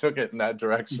why I took it in that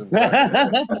direction,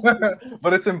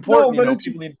 but it's important.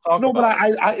 People need to talk about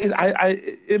it.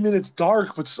 I mean, it's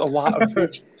dark, but it's a lot of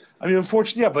it. I mean,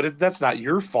 unfortunately, yeah, but that's not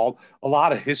your fault. A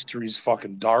lot of history is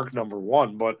fucking dark, number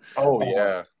one. But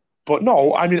but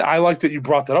no, I mean, I like that you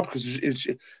brought that up because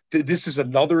this is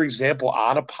another example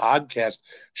on a podcast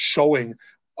showing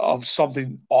of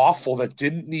something awful that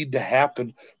didn't need to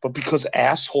happen, but because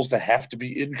assholes that have to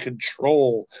be in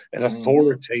control and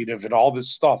authoritative and all this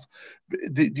stuff,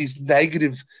 these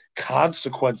negative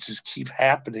consequences keep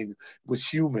happening with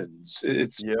humans.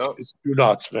 It's too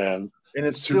nuts, man. And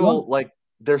it's still like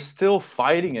they're still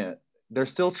fighting it. They're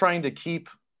still trying to keep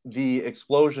the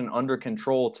explosion under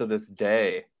control to this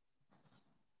day.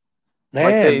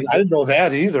 Man, I didn't know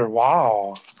that either.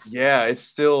 Wow. Yeah, it's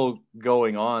still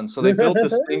going on. So they built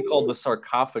this thing called the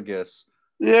sarcophagus.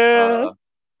 Yeah.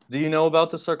 Do you know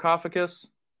about the sarcophagus?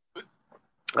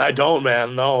 I don't,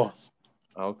 man. No.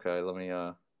 Okay, let me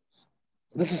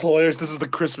This is hilarious. This is the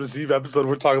Christmas Eve episode.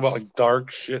 We're talking about like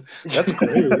dark shit. That's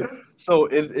great. So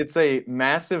it's a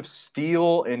massive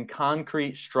steel and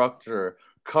concrete structure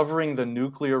covering the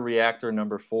nuclear reactor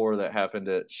number 4 that happened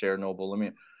at Chernobyl.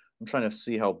 I'm trying to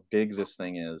see how big this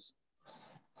thing is.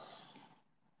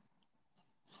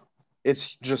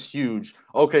 It's just huge.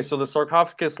 Okay, so the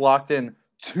sarcophagus locked in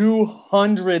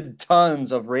 200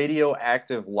 tons of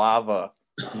radioactive lava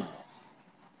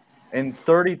and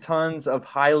 30 tons of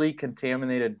highly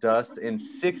contaminated dust and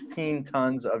 16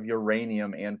 tons of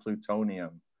uranium and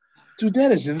plutonium. Dude,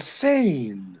 that is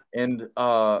insane. And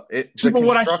People,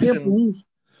 what I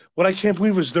can't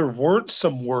believe is there weren't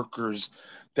some workers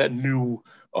that knew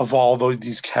of all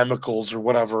these chemicals or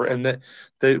whatever, and that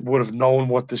they would have known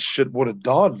what this shit would have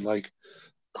done. Like,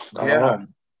 I don't know.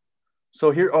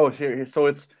 So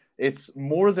so it's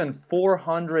more than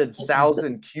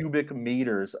 400,000 cubic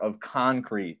meters of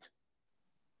concrete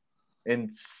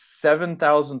and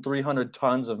 7,300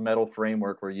 tons of metal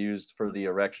framework were used for the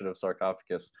erection of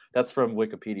sarcophagus. That's from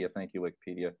Wikipedia. Thank you,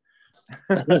 Wikipedia.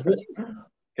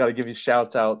 Got to give you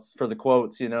shouts outs for the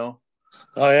quotes, you know?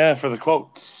 Oh, yeah, for the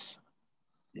quotes.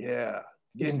 Yeah.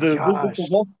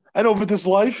 I know, but this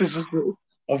life is just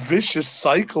a vicious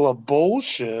cycle of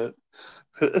bullshit.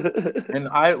 And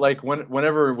I like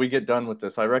whenever we get done with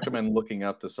this, I recommend looking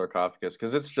up the sarcophagus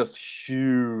because it's just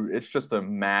huge. It's just a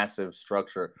massive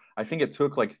structure. I think it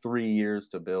took like 3 years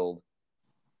to build.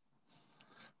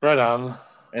 Right on.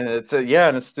 And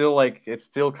it's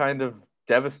still kind of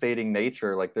devastating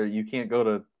nature. Like you can't go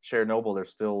to Chernobyl.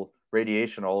 There's still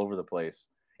radiation all over the place.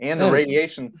 And the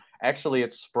radiation actually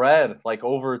it spread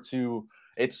over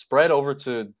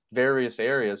to various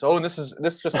areas. Oh, and this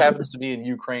just happens to be in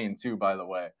Ukraine too, by the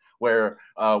way, where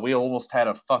we almost had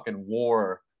a fucking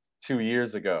war 2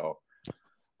 years ago,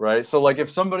 right? So like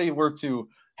if somebody were to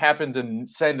happen to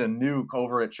send a nuke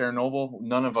over at Chernobyl,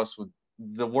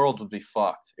 the world would be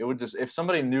fucked. It would just, if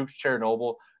somebody nuked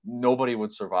Chernobyl, nobody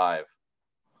would survive.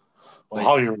 Like,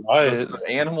 wow, you're right. The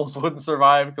animals wouldn't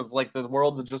survive because like the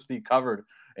world would just be covered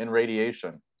in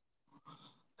radiation.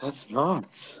 That's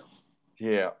nuts.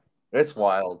 Yeah, it's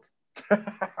wild.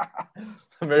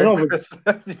 Merry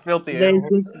Christmas, you filthy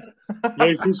animal.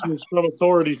 Merry Christmas from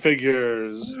authority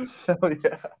figures. Hell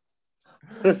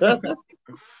yeah.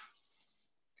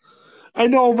 I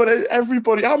know, but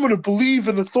everybody, I'm going to believe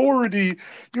in authority.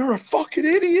 You're a fucking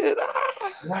idiot.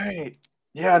 Right.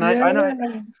 Yeah, and I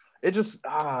know it just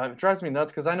it drives me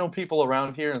nuts because I know people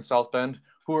around here in South Bend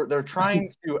they're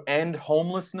trying to end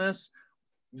homelessness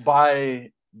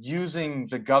by using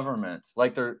the government.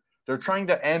 Like they're trying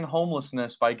to end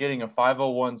homelessness by getting a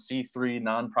 501c3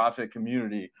 nonprofit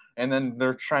community, and then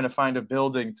they're trying to find a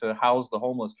building to house the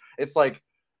homeless. It's like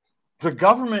the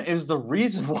government is the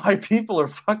reason why people are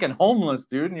fucking homeless,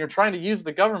 dude, and you're trying to use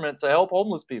the government to help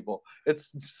homeless people.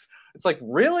 It's like,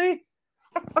 really?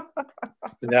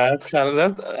 Yeah, that's kind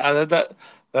of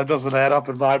that doesn't add up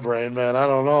in my brain, man. I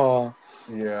don't know.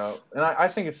 Yeah, and I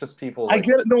think it's just people. I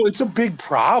get it. No, it's a big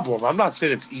problem. I'm not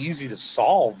saying it's easy to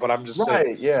solve, but I'm just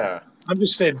saying. Yeah. I'm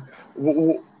just saying.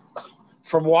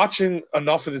 From watching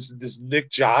enough of this Nick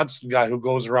Johnson guy who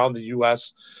goes around the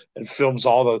U.S. and films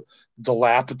all the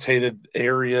dilapidated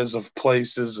areas of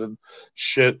places and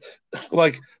shit,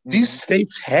 like these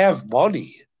states have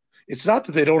money. It's not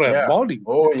that they don't have money.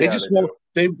 Oh, they just won't.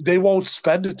 They won't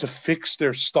spend it to fix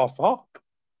their stuff up.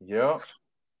 Yeah.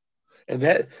 And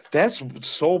that's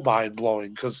so mind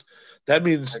blowing because that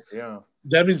means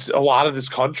a lot of this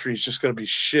country is just going to be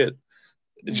shit,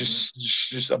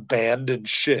 just abandoned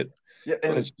shit. Yeah,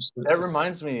 and that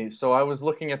reminds me. So I was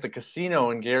looking at the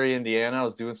casino in Gary, Indiana. I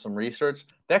was doing some research.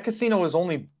 That casino was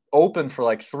only open for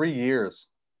like 3 years.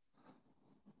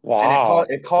 Wow!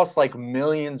 And it cost like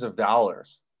millions of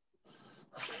dollars.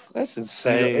 That's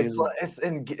insane.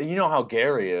 And you know how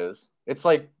Gary is. It's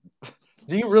like,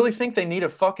 do you really think they need a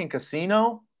fucking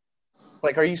casino?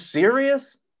 Like, are you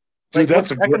serious? Dude,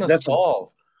 that's a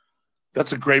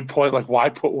great point. Like, why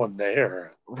put one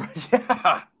there?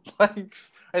 Yeah, like,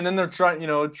 and then they're trying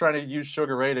to use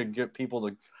Sugar Ray to get people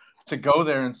to go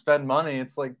there and spend money.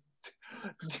 It's like,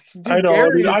 dude, I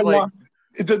know.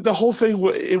 The whole thing,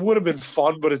 it would have been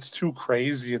fun, but it's too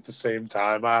crazy at the same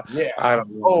time. I don't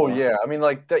know. Oh yeah, I mean,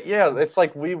 like that. Yeah, it's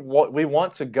like we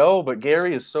want to go, but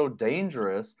Gary is so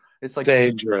dangerous. It's like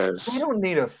dangerous. We don't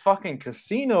need a fucking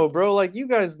casino, bro. Like you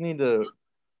guys need to.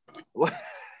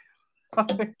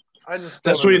 I just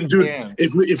that's what we do.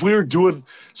 If we were doing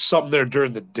something there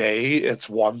during the day, it's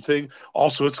one thing.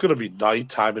 Also, it's going to be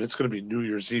nighttime and it's going to be New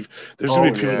Year's Eve. There's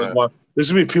going to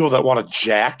be people that want to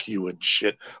jack you and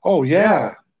shit. Oh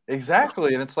yeah.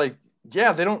 Exactly. And it's like,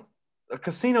 yeah, they don't. A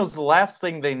casino's the last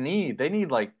thing they need. They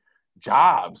need like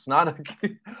jobs, not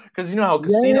because you know how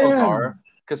casinos Yeah. are.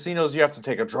 Casinos, you have to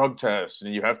take a drug test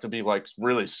and you have to be like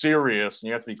really serious and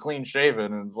you have to be clean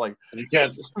shaven. And it's like, You bro,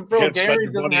 can't spend Gary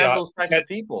your doesn't money have on those types of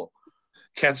people.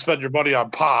 can't spend your money on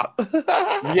pot.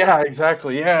 Yeah,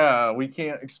 exactly. Yeah, we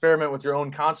can't experiment with your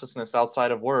own consciousness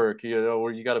outside of work. You know,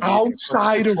 where you got to be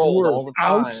Outside of controlled work, all the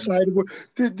time. outside of work,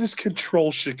 this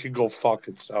control shit can go fuck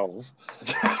itself.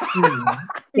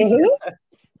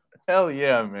 Hell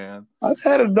yeah, man. I've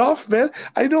had enough, man.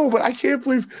 I know, but I can't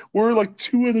believe we're like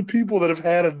two of the people that have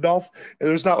had enough, and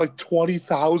there's not like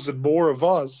 20,000 more of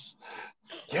us.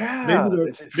 Yeah,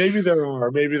 Maybe there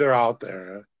are, maybe they're out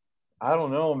there. I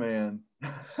don't know, man.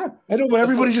 I know, but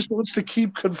everybody just wants to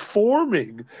keep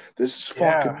conforming. This is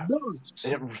fucking Yeah.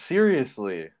 nuts.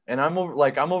 Seriously, and I'm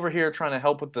over here trying to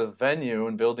help with the venue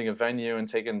and building a venue and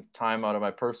taking time out of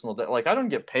my personal day. Like I don't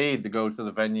get paid to go to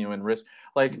the venue and risk.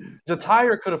 Like the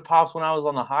tire could have popped when I was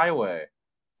on the highway,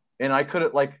 and I could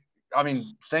have I mean,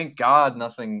 thank God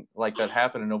nothing like that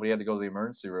happened and nobody had to go to the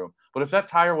emergency room. But if that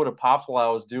tire would have popped while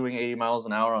I was doing 80 miles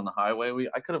an hour on the highway,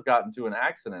 I could have gotten into an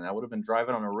accident. I would have been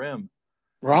driving on a rim.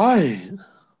 Right.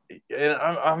 And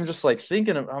I'm just like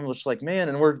thinking, I'm just like, man,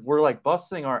 and we're like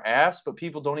busting our ass, but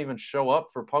people don't even show up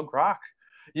for punk rock.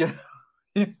 Yeah,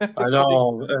 I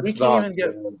know. we That's can't nuts, even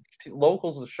get man.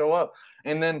 locals to show up.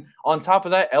 And then on top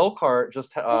of that, Elkhart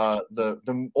just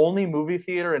the only movie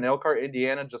theater in Elkhart,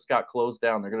 Indiana, just got closed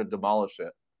down. They're gonna demolish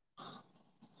it.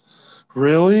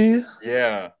 Really?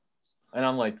 Yeah, and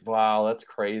I'm like, wow, that's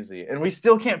crazy. And we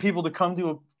still can't get people to come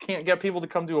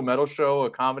to a metal show, a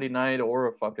comedy night, or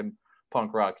a fucking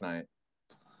punk rock night.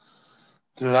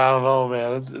 Dude, I don't know,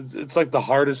 man. It's like the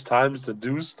hardest times to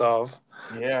do stuff.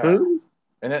 Yeah. Huh?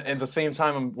 And at the same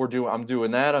time, I'm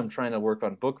doing that. I'm trying to work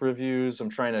on book reviews. I'm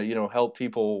trying to, help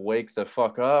people wake the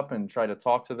fuck up and try to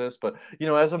talk to this. But,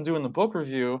 as I'm doing the book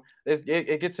review,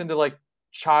 it gets into like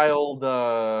child,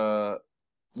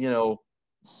 you know,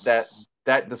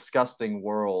 that disgusting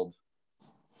world.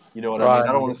 You know what I mean? Right.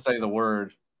 I don't want to say the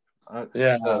word.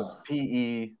 Yeah. The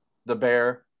PE, the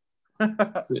bear,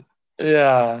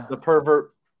 Yeah. the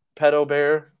pervert pedo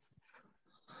bear.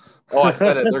 Oh, I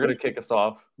said it. They're gonna kick us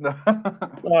off. Oh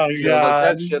Like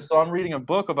God. that shit. So I'm reading a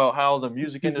book about how the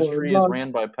music People are industry is nuts.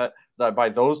 ran by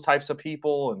those types of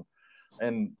people,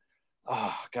 and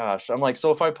oh gosh, I'm like,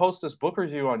 so if I post this book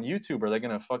review on YouTube, are they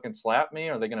gonna fucking slap me?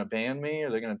 Are they gonna ban me? Are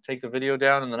they gonna take the video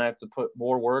down, and then I have to put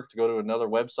more work to go to another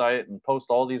website and post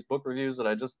all these book reviews that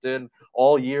I just did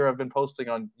all year? I've been posting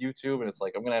on YouTube, and it's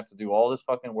like I'm gonna have to do all this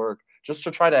fucking work just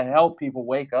to try to help people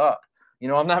wake up.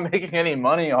 I'm not making any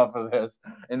money off of this.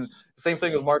 And same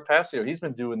thing with Mark Passio. He's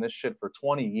been doing this shit for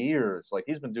 20 years. Like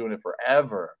he's been doing it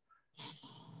forever.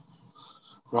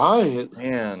 Right.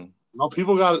 Man. No,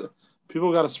 people got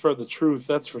to spread the truth.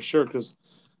 That's for sure. Because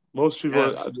most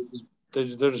people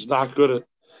Yes. they're just not good at,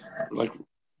 like,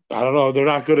 I don't know. They're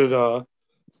not good at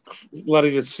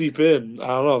letting it seep in. I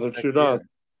don't know. They're too nuts.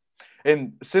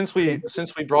 And since we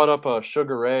brought up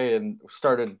Sugar Ray and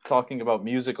started talking about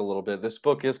music a little bit, this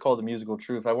book is called The Musical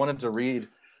Truth. I wanted to read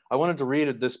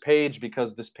this page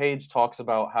because this page talks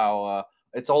about how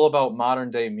it's all about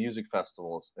modern day music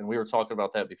festivals, and we were talking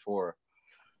about that before.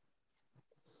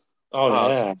 Oh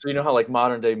yeah. So you know how like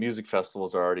modern day music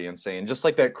festivals are already insane. Just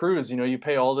like that cruise, you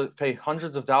pay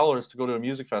hundreds of dollars to go to a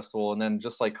music festival, and then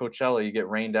just like Coachella, you get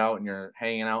rained out and you're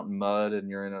hanging out in mud and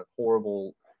you're in a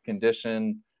horrible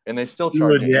condition. And they still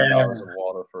charge you $8 of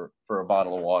water for a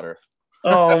bottle of water.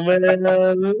 Oh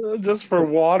man, just for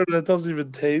water that doesn't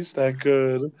even taste that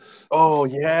good. Oh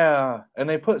yeah, and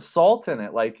they put salt in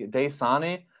it. Like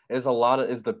Dasani is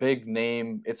the big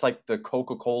name. It's like the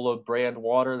Coca-Cola brand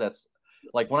water. That's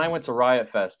like when I went to Riot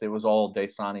Fest, it was all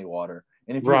Dasani water.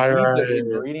 And if you read the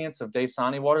ingredients of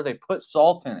Dasani water, they put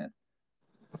salt in it.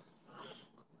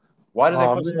 Why do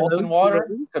they put salt in water?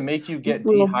 To make you get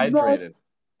dehydrated.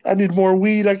 I need more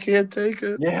weed. I can't take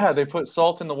it. Yeah, they put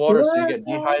salt in the water so you get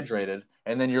dehydrated,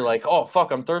 and then you're like, "Oh fuck,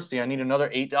 I'm thirsty. I need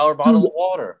another $8 bottle of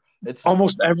water." It's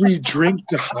almost every drink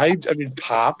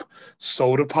pop,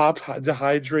 soda pop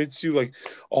dehydrates you. Like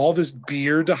all this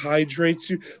beer dehydrates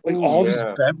you. Like all these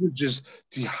beverages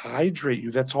dehydrate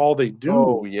you. That's all they do.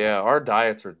 Oh yeah, our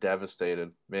diets are devastated,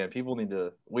 man.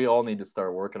 We all need to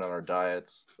start working on our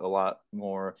diets a lot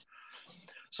more.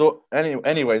 So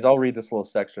anyways, I'll read this little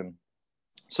section.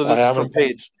 So this is from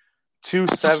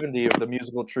 270 of The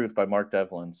Musical Truth by Mark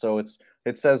Devlin. So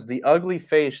it says the ugly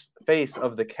face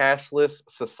of the cashless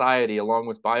society, along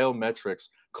with biometrics,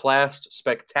 clashed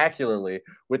spectacularly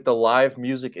with the live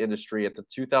music industry at the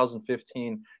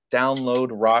 2015 Download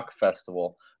Rock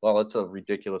Festival. Well, it's a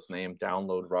ridiculous name,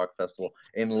 Download Rock Festival,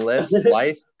 in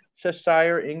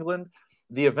Leicestershire, England.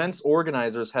 The event's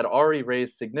organizers had already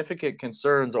raised significant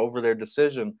concerns over their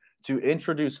decision to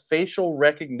introduce facial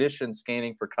recognition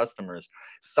scanning for customers,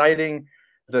 citing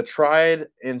the tried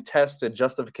and tested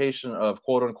justification of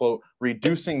quote unquote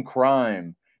reducing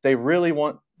crime. They really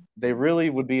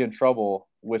would be in trouble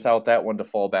without that one to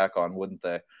fall back on, wouldn't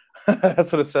they?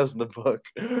 That's what it says in the book.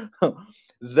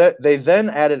 They then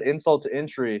added insult to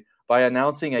injury by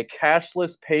announcing a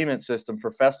cashless payment system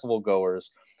for festival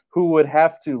goers who would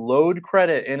have to load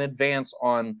credit in advance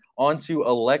onto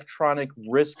electronic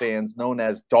wristbands known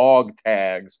as dog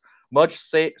tags. Much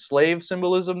slave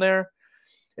symbolism there.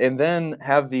 And then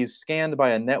have these scanned by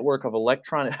a network of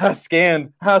electronic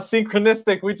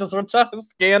synchronistic. We're trying to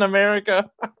scan America.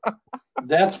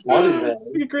 That's funny, man.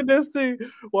 Synchronistic.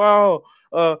 Wow.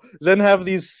 Then have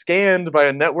these scanned by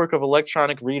a network of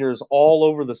electronic readers all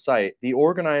over the site. The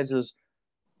organizers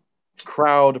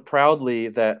crowd proudly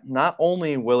that not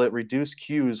only will it reduce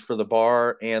queues for the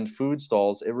bar and food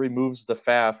stalls, it removes the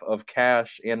faff of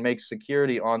cash and makes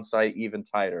security on site even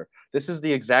tighter. This is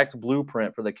the exact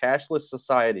blueprint for the cashless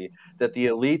society that the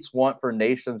elites want for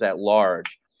nations at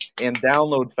large. And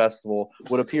Download Festival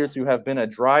would appear to have been a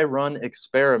dry run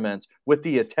experiment with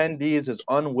the attendees as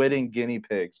unwitting guinea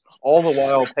pigs, all the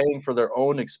while paying for their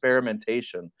own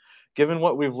experimentation. Given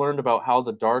what we've learned about how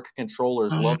the dark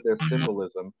controllers love their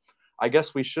symbolism, I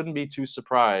guess we shouldn't be too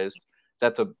surprised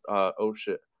that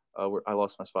I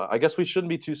lost my spot. I guess we shouldn't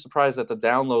be too surprised that the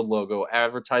Download logo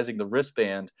advertising the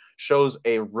wristband shows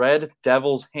a red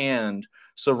devil's hand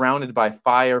surrounded by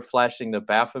fire flashing the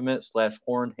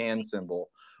Baphomet/horned hand symbol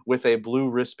with a blue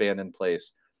wristband in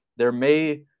place. There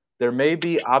may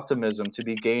be optimism to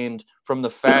be gained from the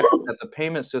fact that the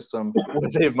payment system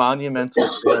was a monumental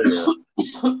failure.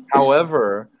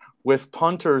 However, with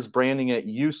punters branding it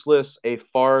useless, a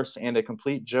farce, and a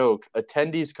complete joke,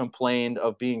 attendees complained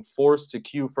of being forced to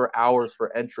queue for hours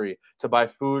for entry, to buy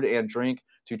food and drink,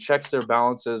 to check their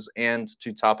balances, and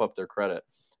to top up their credit.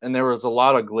 And there was a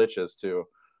lot of glitches, too.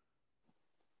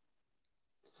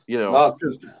 You know,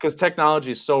 because technology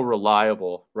is so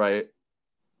reliable, right?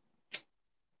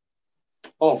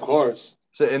 Oh, of course.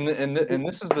 So, and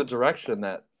this is the direction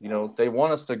that, you know, they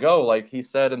want us to go. Like he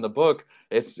said in the book,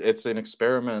 it's an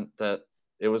experiment that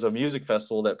it was a music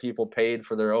festival that people paid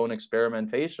for their own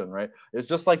experimentation, right? It's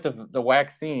just like the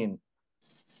vaccine,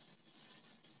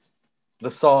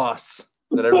 the sauce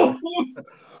that everyone.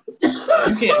 You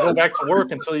can't go back to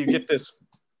work until you get the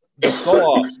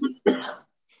sauce.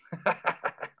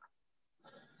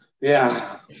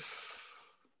 Yeah.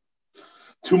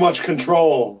 Too much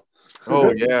control.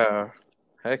 Oh yeah.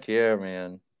 Heck yeah,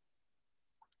 man.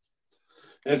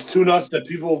 And it's too nuts that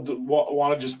people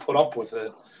want to just put up with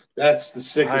it. That's the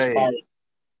sickest part.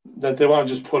 That they want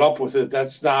to just put up with it.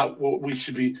 That's not what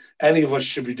any of us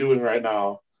should be doing right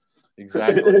now.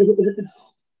 Exactly.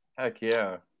 Heck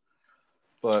yeah.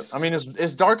 But I mean,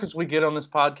 as dark as we get on this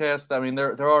podcast, I mean,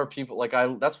 there are people like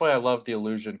that's why I love The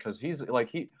Illusion, because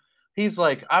he's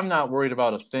like, I'm not worried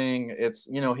about a thing. It's,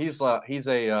 you know, he's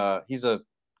a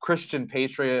Christian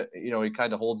patriot. You know, he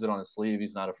kind of holds it on his sleeve.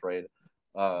 He's not afraid.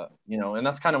 You know, and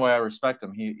that's kind of why I respect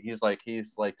him. He's like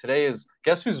today is,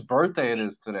 guess whose birthday it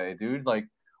is today, dude? Like,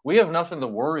 we have nothing to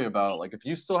worry about. Like, if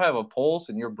you still have a pulse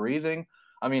and you're breathing,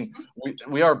 I mean,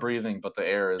 we are breathing, but the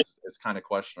air is kind of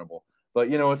questionable. But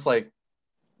you know, it's like,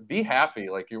 be happy.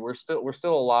 Like, we're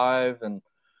still alive, and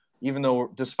even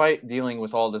though despite dealing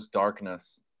with all this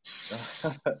darkness,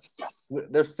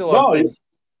 there's still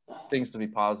things to be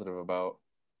positive about.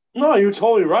 No, you're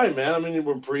totally right, man. I mean,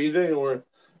 we're breathing, and we're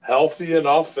healthy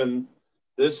enough, and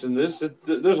this and this.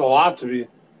 There's a lot to be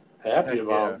happy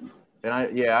about. And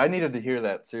I needed to hear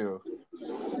that too.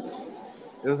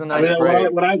 It was a nice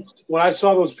break. When I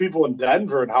saw those people in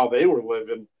Denver and how they were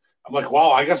living, I'm like, wow,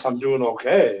 I guess I'm doing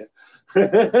okay.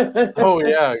 Oh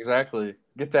yeah, exactly.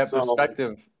 Get that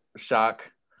perspective shock.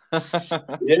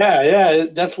 yeah,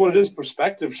 that's what it is.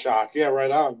 Perspective shock. Yeah, right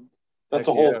on. That's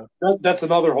that's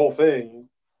another whole thing.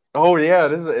 Oh yeah,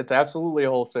 it is. It's absolutely a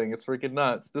whole thing. It's freaking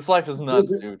nuts. This life is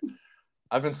nuts, dude.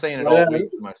 I've been saying it all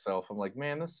week to myself. I'm like,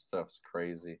 man, this stuff's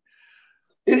crazy.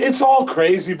 It's all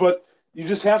crazy, but you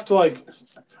just have to, like,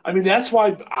 I mean, that's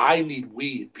why I need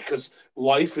weed, because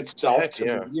life itself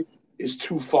to me is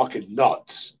too fucking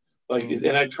nuts. Like,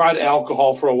 and I tried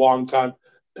alcohol for a long time.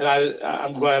 and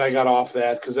I'm glad I got off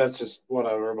that because that's just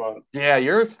whatever. But Yeah,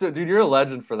 dude. You're a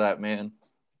legend for that, man.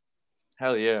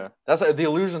 Hell yeah. That's the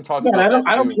Illusion talks man, about that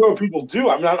I don't too. care what people do.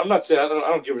 I'm not saying I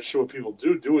don't give a shit what people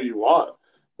do. Do what you want, Yep.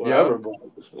 whatever.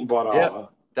 But Yeah.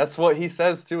 That's what he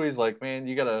says too. He's like, man,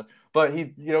 you gotta. But he's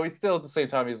still at the same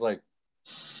time. He's like,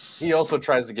 he also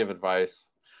tries to give advice,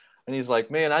 and he's like,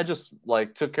 man, I just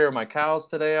like took care of my cows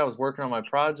today. I was working on my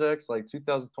projects. Like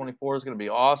 2024 is gonna be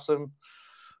awesome.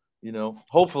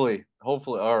 Hopefully,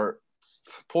 or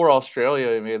poor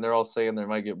Australia. I mean, they're all saying they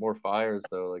might get more fires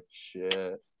though. Like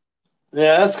shit.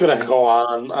 yeah, that's gonna go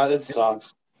on. It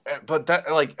sucks. But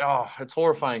that like it's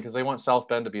horrifying because they want South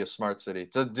Bend to be a smart city.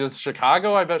 Does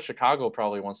Chicago? I bet Chicago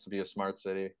probably wants to be a smart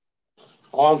city.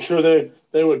 Oh, I'm sure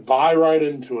they would buy right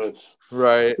into it.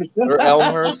 Right. Or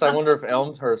Elmhurst. I wonder if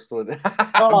Elmhurst would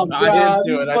Oh buy God,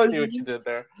 into it. I see what you did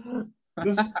there.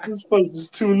 this place is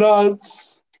too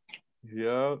nuts.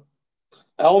 Yeah.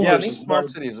 Yeah, Elmer's these is smart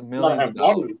nuts. cities, You gotta millions of have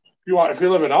money. dollars. If you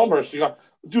live in Elmhurst, you got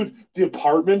dude. The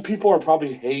apartment people are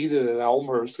probably hated in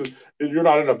Elmhurst. You're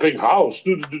not in a big house.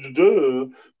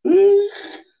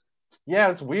 Yeah,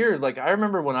 it's weird. Like I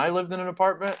remember when I lived in an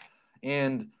apartment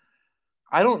and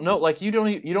I don't know, like you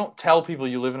don't tell people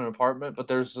you live in an apartment, but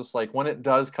there's just like when it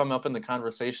does come up in the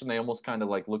conversation, they almost kind of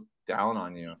like look down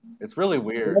on you. It's really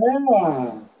weird.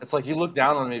 Yeah. It's like you look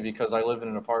down on me because I live in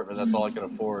an apartment. That's all I can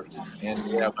afford. And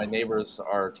yeah, my neighbors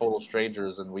are total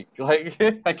strangers, and we like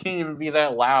I can't even be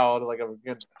that loud. Like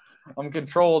I'm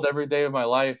controlled every day of my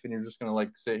life, and you're just gonna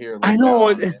like sit here and I look down know,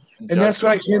 on me and and judge that's what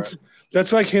me I for can't. it.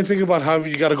 That's why I can't think about how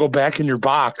you got to go back in your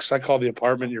box. I call the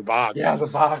apartment your Yeah, box. the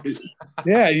box.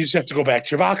 Yeah, you just have to go back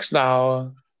to your box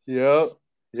now. Yep.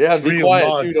 Yeah, It's be real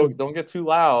quiet too. nuts. Don't get too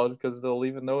loud because they'll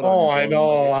leave a note on Oh, your I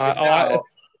door. You might know. get kicked out.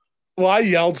 Well, I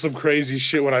yelled some crazy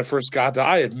shit when I first got there.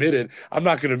 I admit it. I'm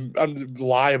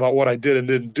lie about what I did and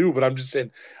didn't do, but I'm just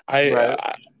saying. I Right.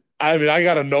 I, I mean, I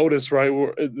got a notice right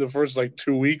the first like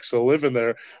 2 weeks of living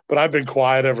there, but I've been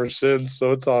quiet ever since,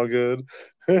 so it's all good.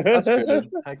 That's Well,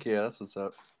 good. Heck yeah, that's what's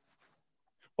up.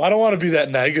 I don't want to be that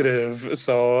negative,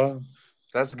 so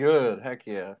That's good. Heck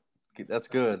yeah. That's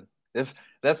good. If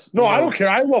that's no, I don't care.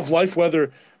 I love life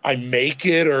whether I make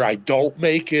it or I don't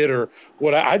make it or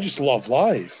what. I just love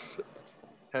life.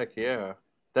 heck yeah.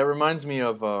 That reminds me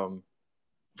of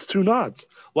It's too nuts.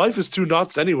 Life is too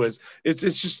nuts, anyways.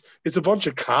 It's a bunch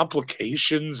of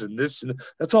complications and this and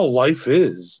that's all life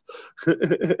is.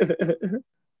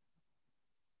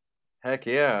 heck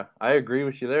yeah. I agree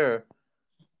with you there.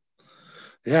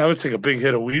 Yeah, I would take a big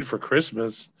hit of weed for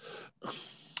Christmas.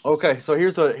 Okay, so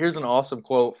here's an awesome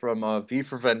quote from V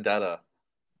for Vendetta.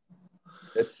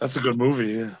 It's That's a good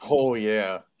movie. oh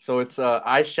yeah. So it's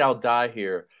I shall die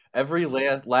here. Every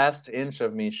last inch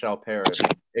of me shall perish,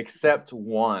 except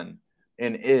one,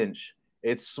 an inch.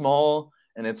 It's small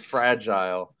and it's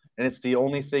fragile, and it's the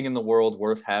only thing in the world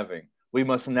worth having. We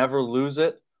must never lose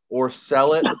it or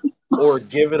sell it or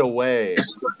give it away.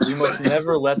 We must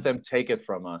never let them take it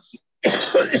from us.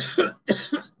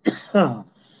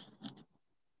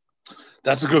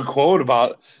 That's a good quote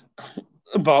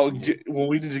when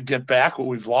we need to get back what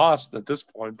we've lost at this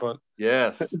point. But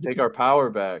Yes, take our power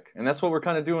back. And that's what we're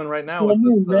kind of doing right now I with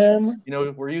this mean,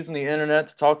 man. we're using the internet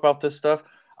to talk about this stuff.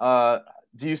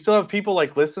 Do you still have people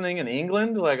like listening in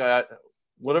England? Like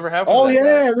whatever happened to Oh that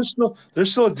guy? yeah,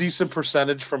 there's still a decent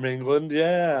percentage from England. That's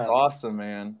Yeah. awesome,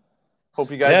 man. Hope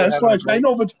you guys Yeah, are that's having why a I great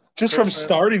know, but just from Christmas.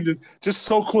 starting to, just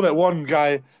so cool that one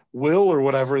guy, Will or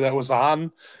whatever, that was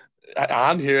on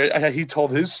here. He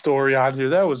told his story on here.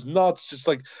 That was nuts. Just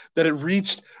like that, it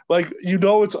reached like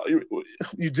it's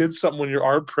you did something when your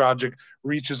art project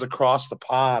reaches across the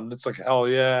pond. It's like hell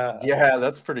yeah. Yeah,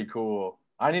 that's pretty cool.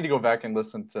 I need to go back and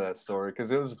listen to that story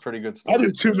because it was a pretty good I story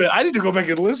do too, too. man. I need to go back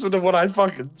and listen to what I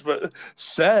fucking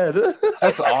said.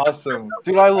 That's awesome,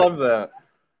 dude. I love that.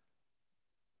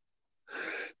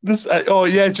 Oh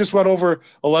yeah, it just went over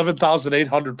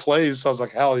 11,800 plays. So I was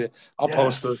like, hell yeah, I'll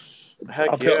post the Yes, heck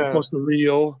I'll yeah, post the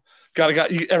reel.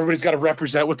 Everybody's got to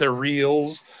represent with their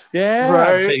reels. Yeah, on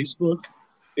right? Facebook,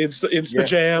 Yeah,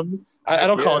 Instajam. I heck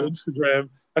don't call yeah, it Instagram.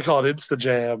 I call it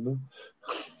Instajam.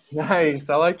 nice.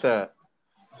 I like that.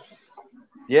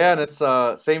 Yeah, and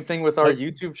it's same thing with our I,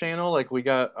 YouTube channel. Like we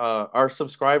got our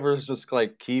subscribers just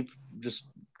like keep just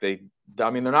they I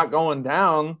mean they're not going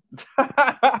down.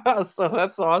 So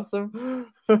that's awesome.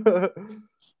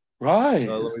 right.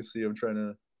 Let me see. I'm trying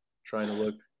to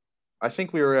look. I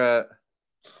think we were at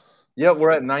yeah,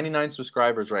 we're at 99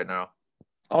 subscribers right now.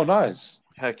 Oh, nice.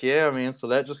 Heck yeah, man. So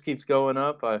that just keeps going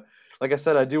up. Like I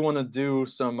said, I do want to do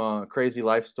some crazy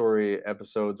life story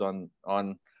episodes on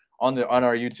our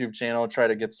YouTube channel. Try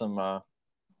to get some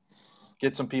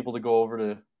get some people to go over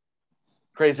to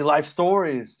Crazy Life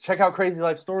Stories. Check out Crazy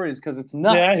Life Stories because it's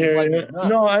nuts. Yeah, I His hear life you. is nuts.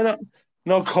 No, I don't.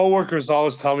 No, coworkers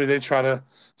always tell me they try to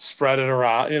spread it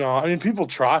around. I mean, people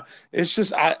try. It's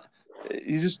just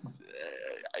you just,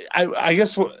 I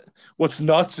guess what's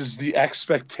nuts is the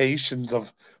expectations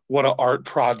of what an art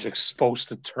project's supposed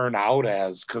to turn out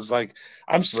as. Because like,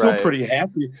 I'm still Right. pretty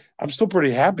happy. I'm still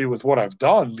pretty happy with what I've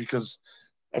done because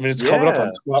I mean, it's coming up Yeah.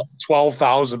 on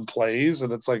 12,000 plays,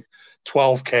 and it's like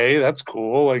 12K. That's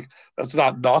cool. Like, that's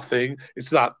not nothing.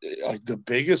 It's not like the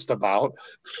biggest amount.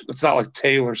 It's not like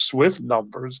Taylor Swift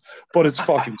numbers, but it's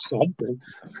fucking something.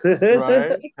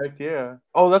 Right. Heck yeah.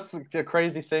 Oh, that's a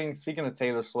crazy thing. Speaking of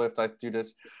Taylor Swift, I do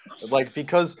this like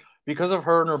because of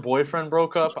her and her boyfriend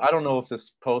broke up. I don't know if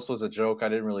this post was a joke. I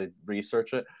didn't really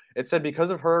research it. It said because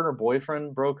of her and her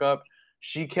boyfriend broke up,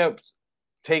 she kept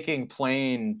taking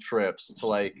plane trips to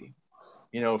like,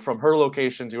 from her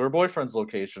location to her boyfriend's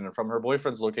location and from her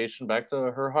boyfriend's location back to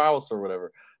her house or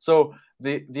whatever. So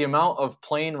the amount of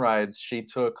plane rides she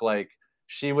took, like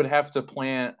she would have to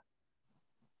plant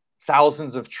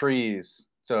thousands of trees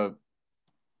to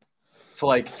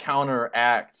like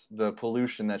counteract the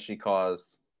pollution that she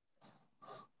caused.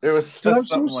 There was Dude,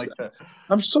 something like that.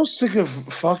 I'm so sick of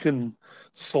fucking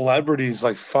celebrities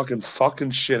like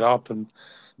fucking shit up and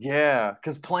Yeah,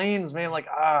 because planes, man, like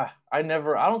I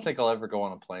don't think I'll ever go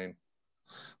on a plane.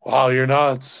 wow, you're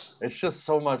nuts. It's just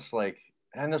so much like,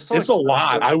 and they're so It's a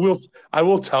lot. expensive. I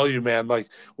will tell you, man, like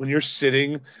when you're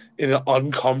sitting in an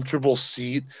uncomfortable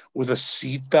seat with a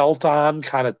seat belt on,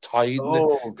 kind of tight, and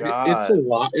Oh it's a God.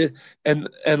 lot.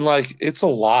 And like it's a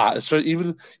lot. So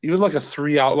even like a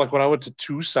 3 hour, like when I went to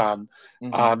Tucson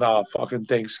Hmm. on fucking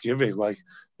Thanksgiving, like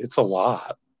it's a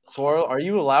lot. So are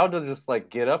you allowed to just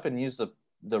like get up and use the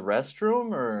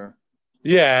restroom or?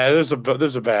 Yeah, there's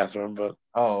a bathroom, but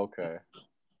Oh, okay.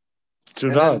 it's too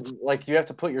And nuts. then like you have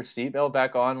to put your seatbelt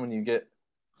back on when you get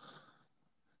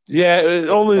Yeah,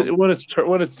 only from.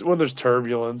 when there's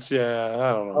turbulence. Yeah,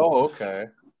 I don't know. Oh, okay.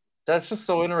 That's just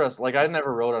so interesting. Like I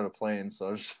never rode on a plane,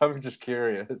 so I'm just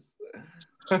curious.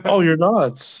 Oh, you're I'm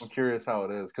nuts. curious how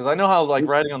it is because I know how like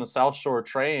riding on the South Shore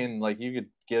train, like you could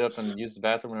get up and use the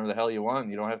bathroom whenever the hell you want.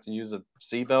 You don't have to use a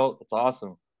seatbelt. It's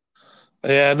awesome.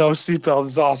 Yeah, no seatbelt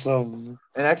is awesome.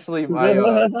 And actually, my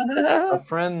a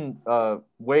friend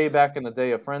way back in the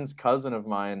day, a friend's cousin of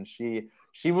mine, she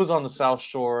was on the South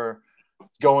Shore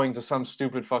going to some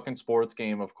stupid fucking sports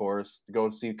game, of course, to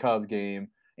go see a Cub game,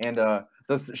 and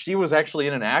she was actually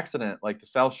in an accident. Like the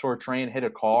South Shore train hit a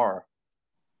car,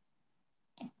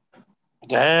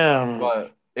 Damn.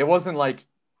 but it wasn't like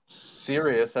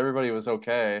serious. Everybody was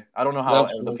okay. I don't know how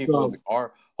That's the what's people in up. the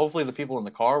car. Hopefully, the people in the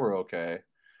car were okay.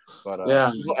 But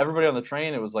Yeah, everybody on the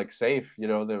train, it was like safe. That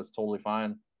was totally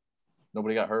fine.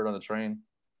 Nobody got hurt on the train.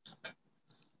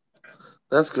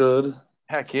 that's good.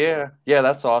 Heck yeah, yeah,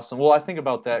 that's awesome. Well, I think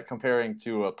about that comparing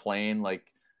to a plane. Like,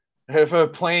 if a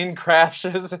plane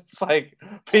crashes, it's like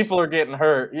people are getting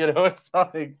hurt. It's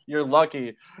like you're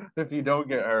lucky if you don't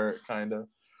get hurt, kind of.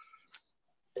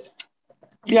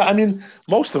 Yeah, I mean,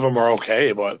 most of them are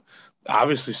okay, but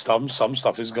obviously some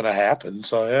stuff is gonna happen.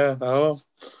 So yeah, I don't know.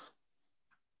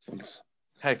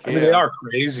 Heck I mean, they yeah, are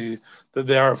crazy. That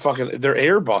they are fucking. They're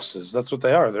Airbuses. That's what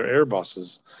they are. They're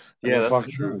Airbuses, and yeah, they're that's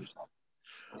fucking true. nuts.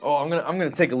 Oh, I'm gonna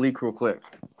take a leak real quick.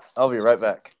 I'll be right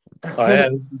back. Oh yeah,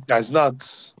 this guy's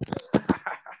nuts.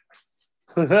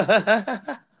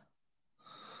 Oh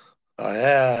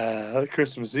yeah,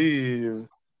 Christmas Eve.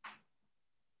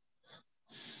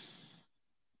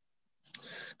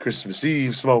 Christmas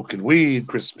Eve smoking weed.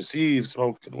 Christmas Eve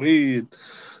smoking weed.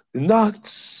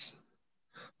 Nuts.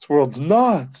 This world's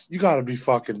nuts. You gotta be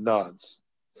fucking nuts.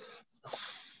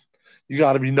 You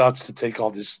gotta be nuts to take all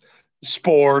this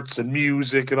sports and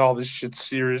music and all this shit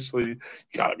seriously. You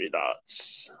gotta be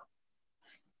nuts.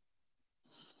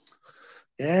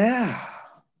 Yeah.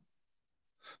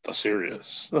 The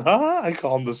serious. I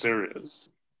call him the serious.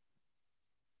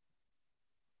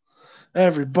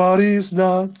 Everybody's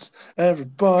nuts.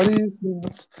 Everybody's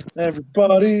nuts.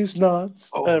 Everybody's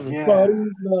nuts. Oh yeah,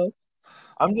 Everybody's nuts.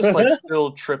 I'm just like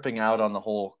still tripping out on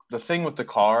the thing with the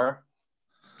car.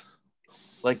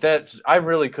 Like that, I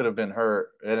really could have been hurt,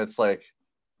 and it's like,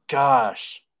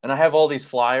 gosh. And I have all these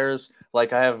flyers.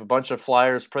 Like I have a bunch of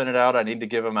flyers printed out. I need to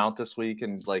give them out this week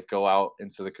and like go out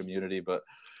into the community. But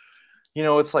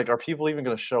it's like, are people even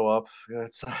going to show up?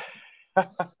 It's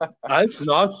It's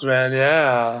nuts, man.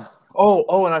 Yeah.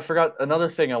 oh, and I forgot another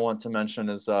thing I want to mention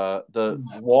is the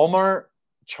Walmart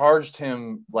charged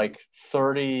him like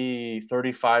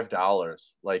 $35.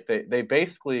 Like they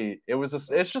basically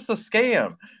it's just a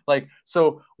scam. Like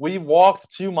so we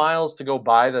walked 2 miles to go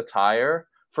buy the tire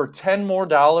For $10 more,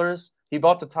 he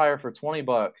bought the tire for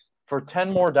 $20. For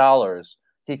 $10 more,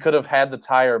 he could have had the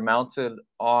tire mounted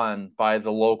on by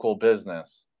the local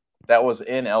business that was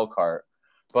in Elkhart.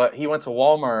 But he went to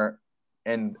Walmart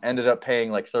and ended up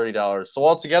paying like $30. So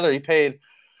altogether, he paid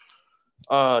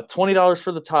 $20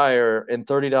 for the tire and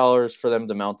 $30 for them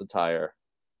to mount the tire,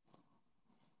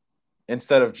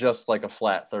 instead of just like a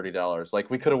flat $30. Like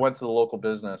we could have went to the local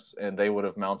business and they would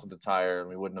have mounted the tire and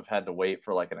we wouldn't have had to wait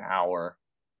for like an hour.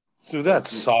 Dude, that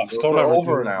sucks. Don't ever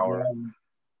over do an hour. Man.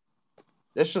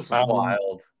 It's just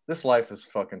wild. This life is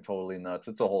fucking totally nuts.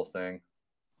 It's a whole thing.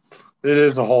 It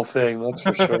is a whole thing, that's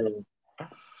for sure.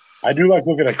 I do like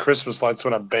looking at Christmas lights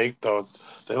when I bake those.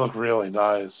 They look really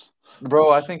nice. Bro,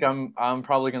 I think I'm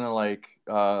probably gonna like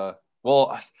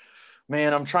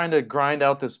man, I'm trying to grind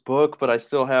out this book, but I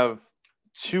still have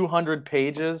 200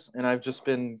 pages and I've just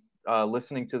been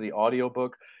listening to the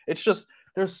audiobook. It's just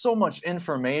there's so much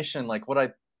information, like what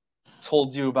I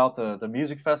told you about the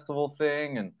music festival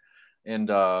thing, and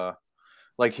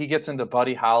like he gets into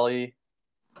Buddy Holly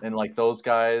and like those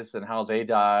guys and how they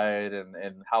died,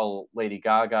 and how Lady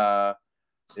Gaga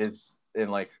is in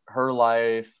like her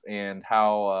life, and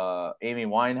how Amy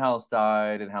Winehouse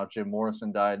died, and how Jim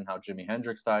Morrison died, and how Jimi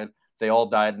Hendrix died. They all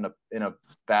died in a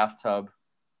bathtub,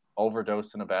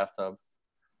 overdosed in a bathtub.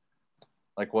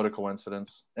 Like what a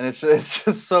coincidence. And it's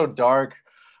just so dark,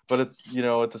 but it's, you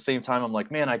know, at the same time I'm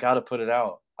like, man, I got to put it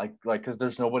out. Like cuz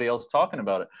there's nobody else talking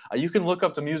about it. You can look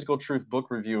up the Musical Truth book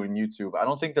review in YouTube. I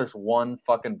don't think there's one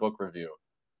fucking book review.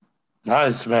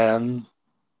 Nice, man.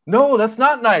 No, that's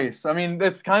not nice. I mean,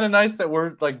 it's kind of nice that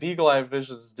we're like Beagle Eye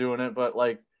Visions doing it, but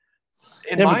like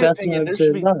in my opinion,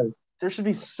 there should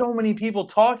be so many people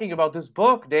talking about this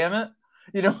book, damn it.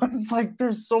 You know, it's like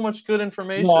there's so much good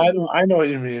information. No, I know what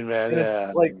you mean, man. Yeah.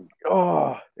 It's like,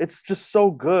 oh, it's just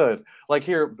so good. Like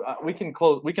here, we can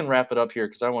wrap it up here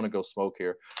because I want to go smoke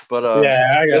here. But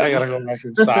yeah, I gotta go back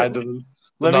inside to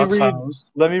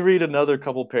let me read another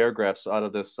couple paragraphs out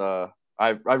of this. I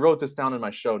wrote this down in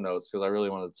my show notes because I really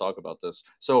wanted to talk about this.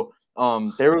 So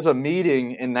there was a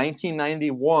meeting in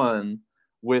 1991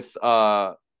 with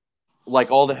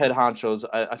like all the head honchos.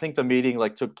 I think the meeting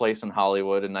like took place in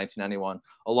Hollywood in 1991,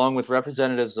 along with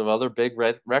representatives of other big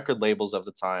record labels of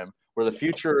the time, where the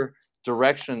future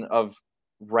direction of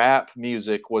rap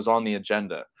music was on the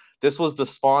agenda. This was the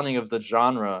spawning of the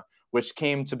genre, which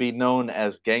came to be known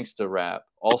as gangsta rap.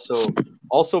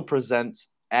 Also present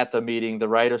at the meeting, the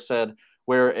writer said,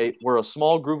 were a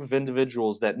small group of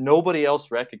individuals that nobody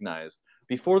else recognized.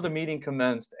 Before the meeting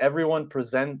commenced, everyone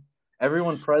present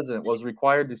was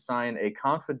required to sign a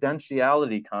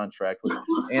confidentiality contract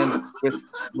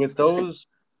with those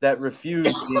that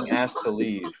refused being asked to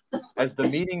leave. As the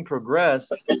meeting progressed,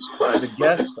 the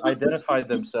guests identified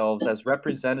themselves as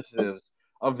representatives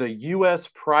of the U.S.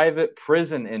 private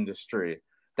prison industry.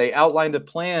 They outlined a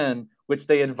plan which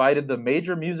they invited the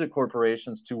major music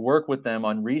corporations to work with them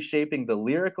on reshaping the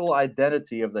lyrical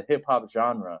identity of the hip-hop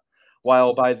genre,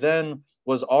 while by then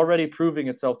was already proving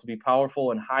itself to be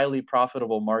powerful and highly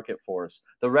profitable market force.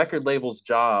 The record label's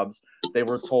jobs, they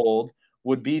were told,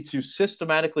 would be to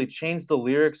systematically change the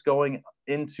lyrics going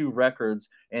into records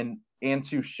and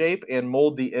to shape and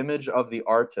mold the image of the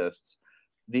artists.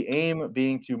 The aim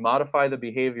being to modify the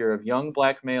behavior of young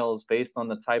black males based on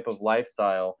the type of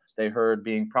lifestyle they heard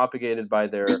being propagated by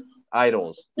their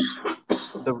idols.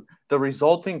 The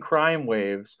resulting crime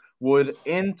waves would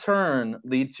in turn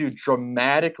lead to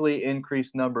dramatically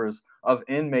increased numbers of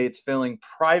inmates filling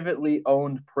privately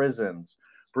owned prisons,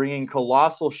 bringing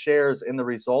colossal shares in the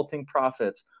resulting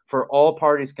profits for all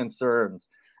parties concerned.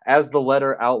 As the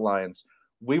letter outlines,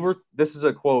 this is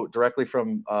a quote directly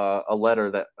from a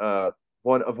letter that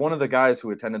one of the guys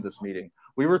who attended this meeting.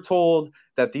 We were told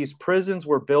that these prisons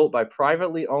were built by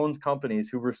privately owned companies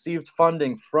who received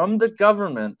funding from the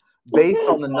government based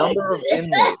on the number of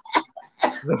inmates.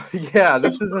 Yeah,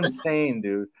 this is insane,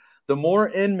 dude. The more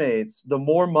inmates, the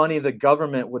more money the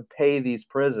government would pay these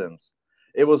prisons.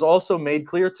 It was also made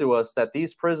clear to us that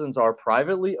these prisons are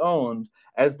privately owned.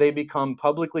 As they become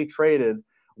publicly traded,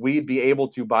 we'd be able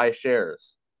to buy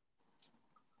shares.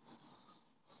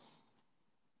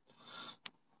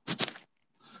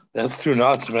 That's too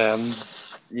nuts, man.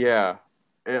 Yeah.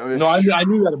 No, I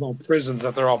knew that about prisons,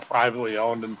 that they're all privately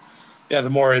owned, and yeah, the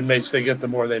more inmates they get, the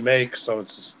more they make. So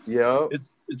it's just, yeah,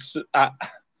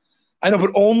 I know,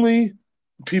 but only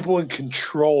people in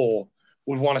control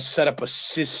would want to set up a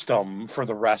system for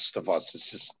the rest of us.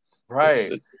 It's just right.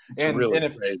 It's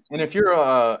really crazy. And if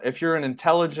you're an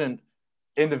intelligent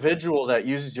individual that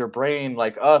uses your brain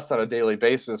like us on a daily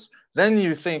basis, then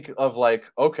you think of like,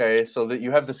 okay, so that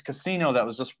you have this casino that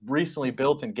was just recently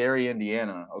built in Gary,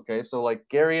 Indiana. Okay, so like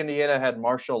Gary, Indiana had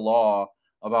martial law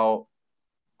about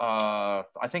I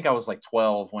think I was like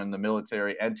 12 when the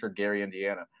military entered Gary,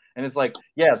 Indiana. And it's like,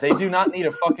 yeah, they do not need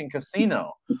a fucking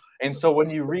casino. And so when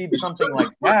you read something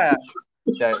like that,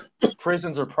 that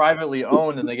prisons are privately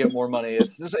owned and they get more money,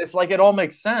 it's like it all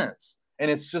makes sense.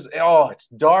 And it's just, oh, it's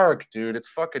dark, dude. It's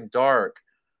fucking dark.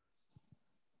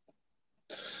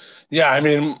 Yeah, I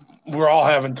mean, we're all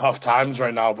having tough times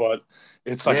right now, but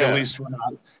it's like Yeah, at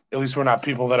least we're not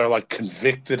people that are like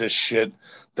convicted of shit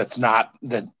that's not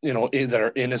that that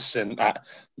are innocent.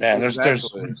 Man,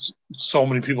 exactly. there's so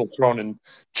many people thrown in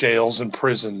jails and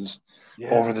prisons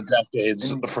over Yeah. the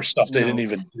decades And, for stuff you they didn't know,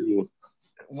 even do.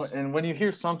 and when you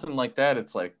hear something like that,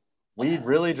 it's like, we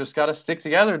really just got to stick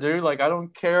together, dude. Like, I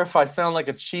don't care if I sound like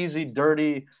a cheesy,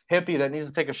 dirty hippie that needs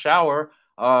to take a shower.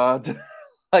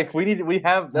 Like, I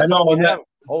that's know, all we and have.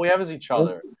 All we have is each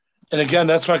other. and again,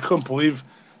 that's why I couldn't believe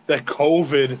that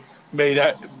COVID made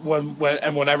that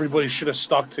when everybody should have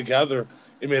stuck together,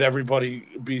 it made everybody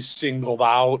be singled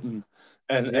out and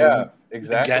Yeah,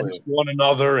 exactly. against one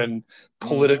another and Hmm.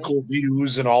 political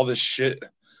views and all this shit.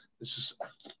 It's just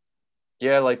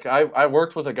Yeah, like I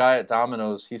worked with a guy at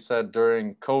Domino's. He said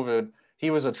during COVID, he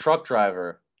was a truck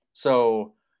driver.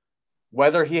 So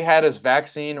whether he had his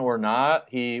vaccine or not,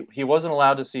 he wasn't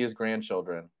allowed to see his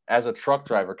grandchildren as a truck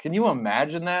driver. Can you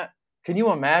imagine that? Can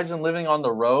you imagine living on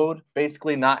the road,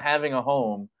 basically not having a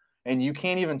home, and you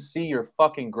can't even see your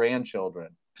fucking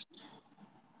grandchildren?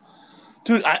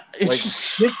 dude, it's Like,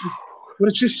 just sick. But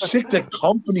it's just sick that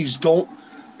companies don't.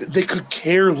 They could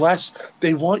care less.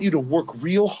 They want you to work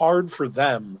real hard for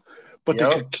them, but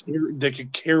yep, they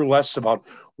could care less about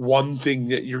one thing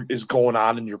that is going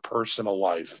on in your personal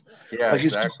life. yeah, Like it's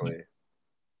just exactly.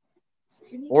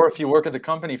 Or if you work at the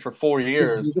company for 4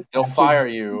 years, there's a they'll package fire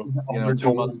you, on their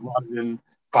 2 months. doors brought in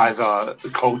by the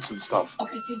coats and stuff.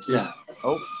 Okay, thank you. Yeah.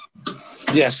 Oh,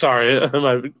 Yeah, sorry.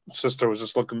 My sister was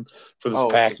just looking for this oh,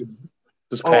 package. This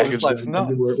this package that life's I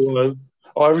knew where it nuts. was.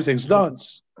 Oh, everything's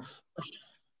nuts.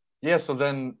 Yeah, so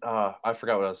then I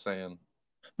forgot what I was saying.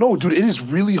 No, dude, it is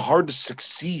really hard to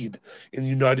succeed in the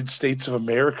United States of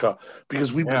America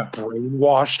because we've been Yeah,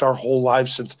 brainwashed our whole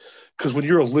lives since. Because when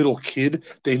you're a little kid,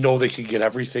 they know they can get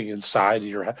everything inside of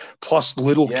your head. Plus,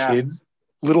 yeah,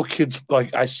 little kids,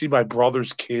 like I see my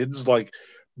brother's kids, like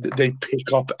they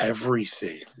pick up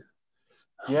everything.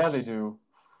 yeah, they do.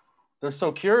 They're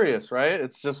so curious, right?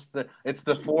 It's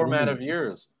the format of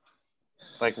years.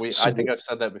 Like I think So, I've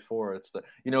said that before. It's the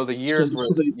years where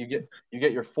so they you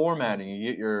get your formatting,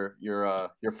 you get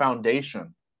your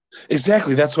foundation.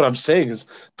 exactly. That's what I'm saying. Is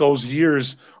those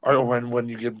years are when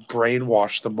you get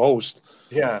brainwashed the most.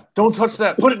 Yeah, don't touch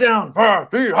that. Put it down. Ha,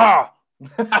 hee, ha.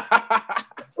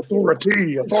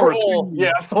 Authority, Control. authority.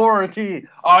 Yeah, authority.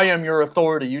 I am your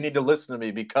authority. You need to listen to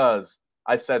me because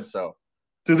I said so.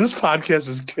 Dude, this podcast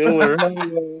is killer. I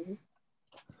know,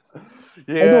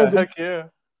 Yeah, but heck yeah.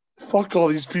 fuck all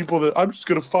these people that I'm just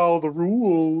gonna follow the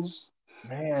rules.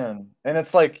 Man, and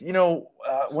it's like,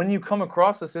 when you come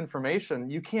across this information,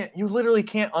 you literally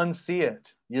can't unsee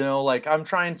it. Like I'm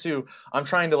trying to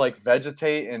like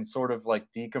vegetate and sort of like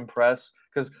decompress.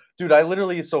 Because, dude, I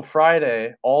literally, so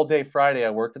Friday, all day Friday, I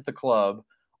worked at the club.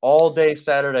 All day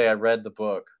Saturday, I read the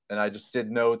book and I just did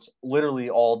notes literally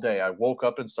all day. I woke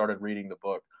up and started reading the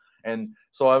book. And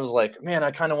so I was like, man,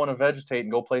 I kind of want to vegetate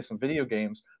and go play some video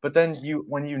games. But then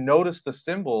when you notice the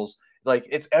symbols, like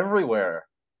it's everywhere.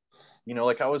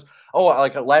 Like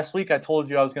like last week I told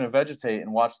you I was going to vegetate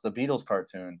and watch the Beatles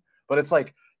cartoon, but it's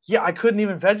like, yeah, I couldn't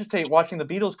even vegetate watching the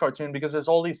Beatles cartoon because there's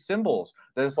all these symbols.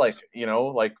 There's like,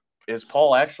 is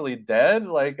Paul actually dead?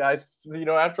 Like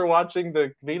after watching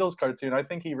the Beatles cartoon, I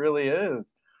think he really is.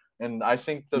 And I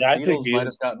think the Yeah, I think Beatles he might have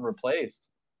is. gotten replaced.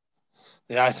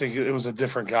 Yeah, I think it was a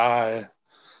different guy.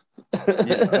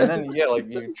 Yeah. And I then, yeah, like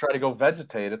you try to go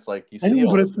vegetate. It's like you see know,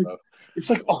 all but this stuff. it's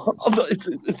like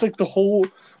it's like the whole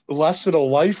lesson of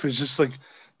life is just like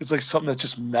it's like something that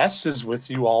just messes with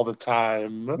you all the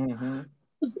time. Hmm.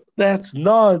 That's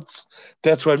nuts.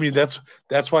 That's what I mean. That's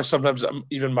why sometimes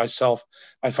even myself,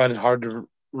 I find it hard to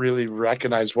really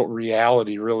recognize what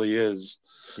reality really is.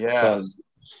 Yeah. Because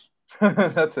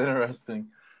That's interesting.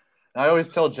 I always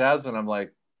tell Jasmine, I'm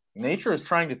like, nature is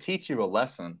trying to teach you a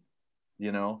lesson.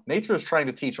 Nature is trying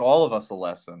to teach all of us a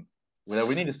lesson.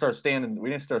 We need to start standing. We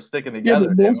need to start sticking yeah, but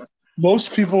together. Damn it.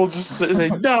 most people just say,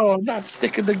 "No, I'm not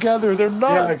sticking together. They're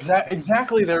Yeah, nuts."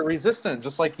 exactly. They're resistant.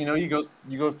 Just like you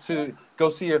go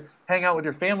see hang out with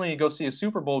your family. You go see a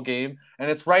Super Bowl game, and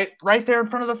it's right there in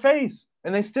front of the face.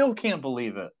 and they still can't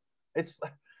believe it. It's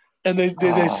And they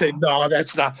say, no,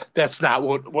 that's not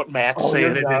what Matt's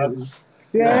saying you're it is. nuts.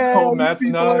 Yeah, No, these Matt's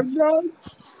people are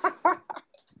nuts.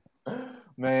 nuts.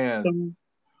 Man.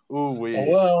 Ooh wee.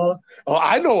 Well,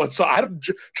 I know what's up. I don't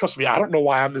trust me. I don't know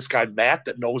why I'm this guy Matt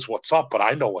that knows what's up, but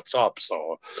I know what's up.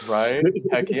 So, Right?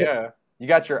 Heck yeah. You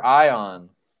got your eye on.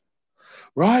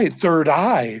 right, third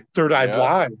eye Yeah.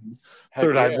 blind, Heck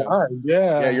eye yeah. blind.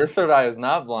 Yeah, Yeah, your third eye is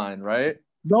not blind, right?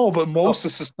 no, but most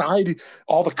of society,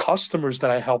 all the customers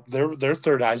that I help, their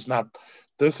third eye's not,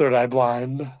 their third eye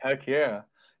blind. Heck yeah.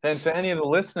 And to any of the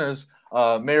listeners,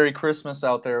 Merry Christmas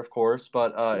out there, of course,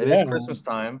 but it is Yeah, Christmas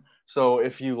time. So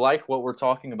if you like what we're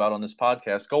talking about on this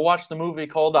podcast, go watch the movie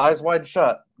called Eyes Wide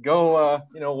Shut. Go,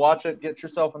 watch it, get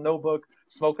yourself a notebook,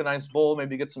 smoke a nice bowl,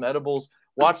 maybe get some edibles,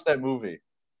 watch that movie.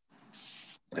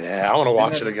 yeah, I want to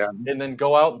watch it again. And then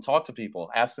go out and talk to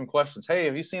people, ask them questions. Hey,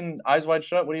 have you seen Eyes Wide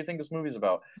Shut? What do you think this movie's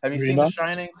about? Have you seen The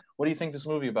Shining? What do you think this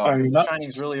movie about? Because The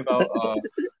Shining's really about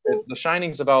The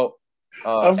Shining's about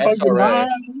SRA.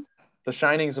 The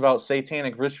Shining's about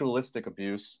satanic ritualistic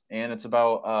abuse, and it's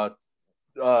about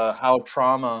how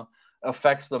trauma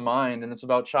affects the mind, and it's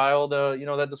about child,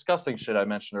 that disgusting shit I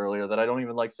mentioned earlier that I don't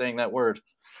even like saying that word.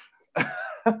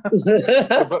 And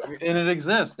it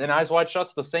exists. And Eyes Wide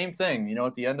Shut's the same thing.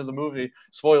 At the end of the movie,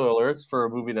 spoiler alerts for a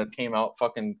movie that came out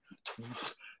fucking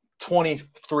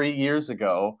 23 years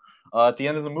ago. At the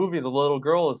end of the movie, the little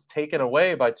girl is taken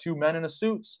away by two men in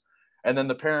suits. And then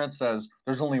the parent says,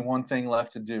 there's only one thing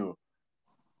left to do.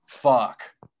 Fuck.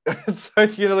 It's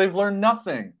like, they've learned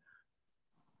nothing.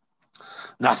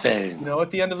 Nothing.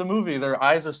 At the end of the movie, their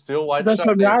eyes are still wide shut.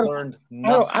 They've learned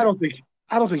nothing.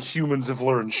 I don't think humans have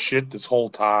learned shit this whole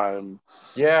time.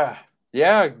 Yeah.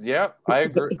 I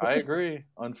agree.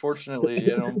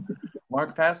 Unfortunately,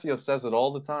 Mark Passio says it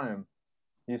all the time.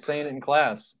 He's saying it in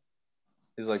class.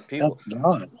 He's like,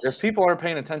 if people aren't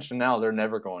paying attention now, they're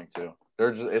never going to.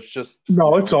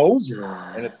 It's over.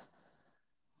 And it's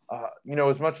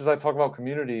as much as I talk about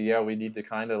community, we need to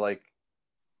kind of like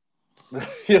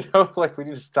we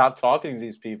need to stop talking to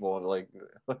these people and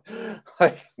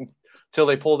like till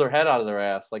they pull their head out of their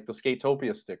ass, like the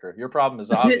Skatopia sticker. Your problem is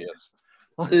obvious.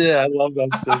 Yeah, I love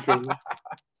that sticker.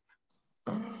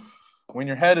 When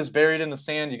your head is buried in the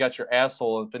sand, you got your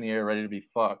asshole up in the air ready to be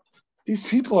fucked. These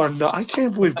people are not. I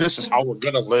can't believe this is how we're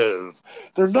gonna live.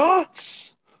 They're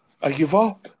nuts. I give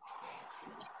up.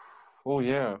 Oh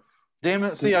yeah. Damn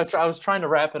it! See, I was trying to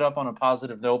wrap it up on a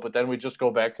positive note, but then we just go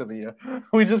back to the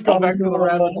the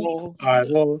rabbit holes. All right,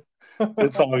 well,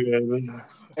 it's all good.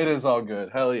 It is all good.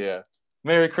 Hell yeah!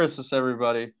 Merry Christmas,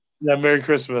 everybody. Yeah, Merry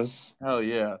Christmas. Hell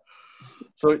yeah!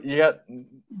 So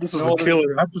this is a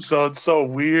killer episode. So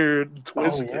weird, and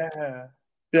twisted. Oh,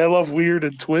 yeah, I love weird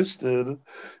and twisted.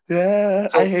 Yeah,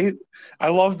 I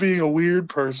love being a weird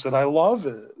person. I love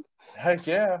it. Heck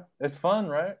yeah, it's fun,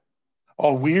 right?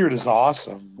 Oh, weird is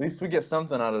awesome. At least we get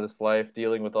something out of this life,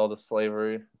 dealing with all the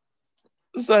slavery.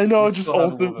 I know, just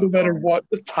no matter what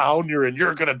town you're in,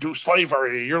 you're gonna do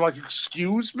slavery. You're like,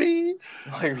 excuse me?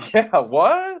 Like, yeah,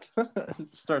 what?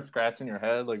 Start scratching your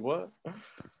head, like what?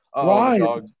 Oh, why?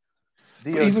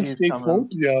 Even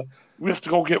Skatopia, we have to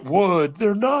go get wood.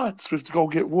 They're nuts. We have to go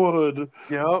get wood.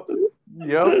 Yep.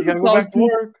 You gotta go back to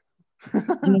work.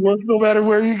 Do work no matter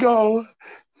where you go.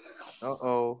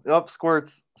 Oh,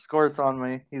 Squirt's on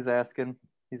me. He's asking.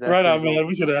 Right on, man.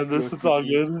 We should end this. It's all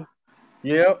good.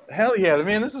 Yep. Hell yeah,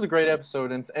 man. This is a great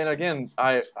episode, and again,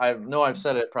 I know I've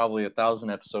said it probably 1,000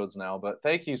 episodes now, but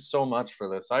thank you so much for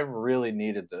this. I really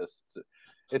needed this.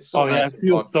 It's so nice. It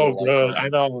feels so good. I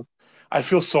know. I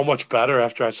feel so much better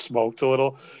after I smoked a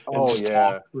little and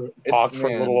talked for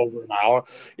a little over an hour.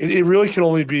 It really can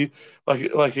only be like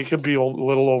it can be a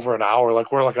little over an hour.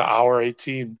 Like we're like an hour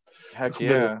 18. Heck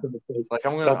yeah! Like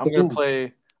I'm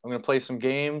gonna play some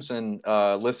games and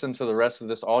listen to the rest of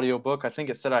this audiobook. I think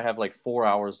it said I have like 4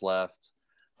 hours left,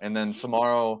 and then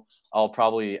tomorrow I'll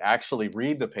probably actually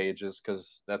read the pages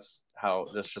because that's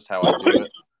just how I do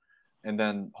it. And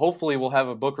then hopefully we'll have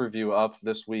a book review up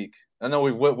this week. I know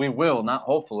we will, not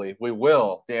hopefully. We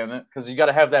will, damn it, because you got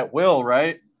to have that will,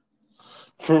 right?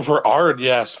 For art,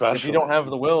 yeah, especially. If you don't have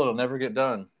the will, it'll never get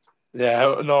done.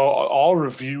 Yeah, no, all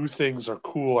review things are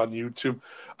cool on YouTube.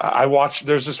 I watch,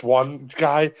 there's this one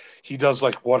guy, he does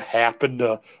like what happened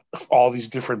to all these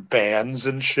different bands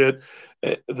and shit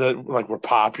that like were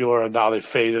popular and now they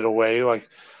faded away. Like,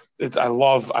 I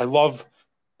love,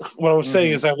 what I'm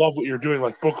saying is I love what you're doing.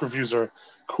 Like, book reviews are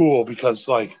cool because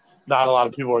like not a lot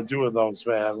of people are doing those,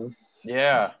 man.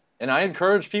 Yeah. And I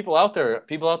encourage people out there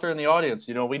in the audience,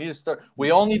 you know, we need to start,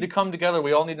 we all need to come together.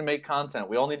 We all need to make content.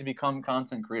 We all need to become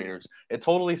content creators. It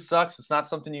totally sucks. It's not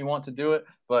something you want to do it,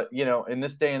 but you know, in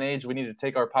this day and age, we need to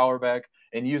take our power back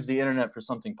and use the internet for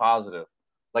something positive,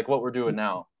 like what we're doing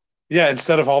now. Yeah,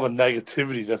 instead of all the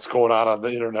negativity that's going on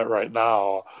the internet right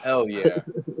now. Hell yeah.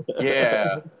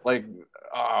 Yeah. Like,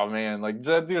 oh man, like,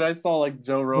 dude, I saw like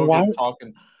Joe Rogan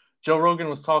talking. Joe Rogan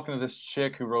was talking to this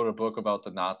chick who wrote a book about the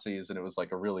Nazis, and it was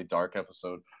like a really dark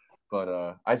episode. But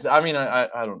I mean,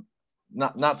 I don't,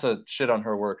 not to shit on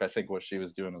her work. I think what she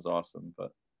was doing is awesome.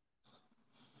 But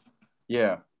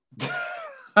yeah,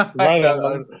 I don't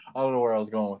know where I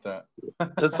was going with that.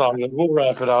 That's all good. We'll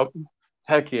wrap it up.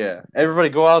 Heck yeah! Everybody,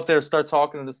 go out there, start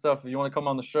talking to this stuff. If you want to come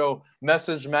on the show,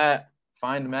 message Matt.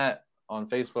 Find Matt on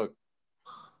Facebook.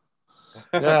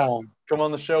 Yeah. Come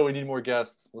on the show. We need more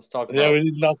guests. Let's talk about it. Yeah, we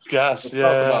need enough guests.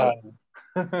 Yeah.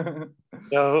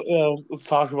 Yeah, let's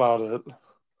talk about it.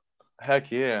 Heck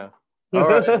yeah. All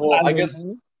right. Well,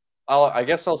 I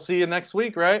guess I'll see you next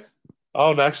week, right?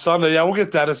 Oh, next Sunday. Yeah, we'll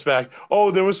get Dennis back.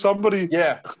 Oh, there was somebody.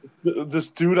 Yeah. This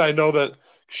dude I know that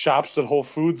shops at Whole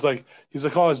Foods, like, he's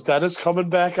like, oh, is Dennis coming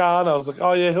back on? I was like,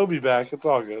 oh yeah, he'll be back. It's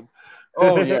all good.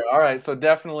 Oh yeah. All right. So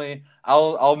definitely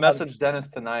I'll message Dennis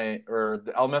tonight, or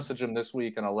I'll message him this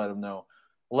week, and I'll let him know.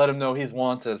 Let him know he's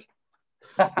wanted.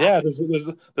 Yeah,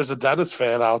 there's a Dennis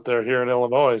fan out there here in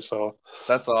Illinois, so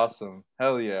that's awesome.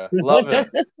 Hell yeah. Love it.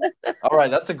 All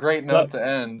right, that's a great note to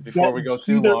end before we go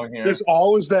too long here. There's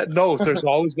always that note. There's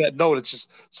always that note. It's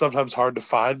just sometimes hard to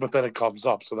find, but then it comes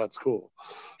up, so that's cool.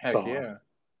 Heck yeah.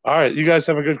 All right, you guys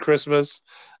have a good Christmas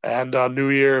and New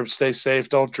Year. Stay safe.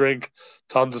 Don't drink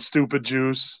tons of stupid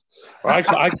juice. Or I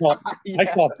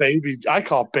call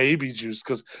baby juice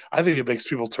because I think it makes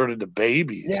people turn into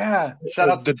babies. Yeah,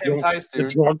 shout out to Tim Tice,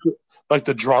 dude.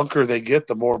 The drunker they get,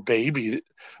 the more baby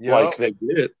like they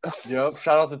get. Yep.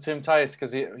 Shout out to Tim Tice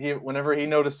because he whenever he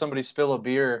noticed somebody spill a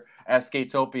beer at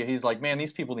Skatopia, he's like, man,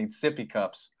 these people need sippy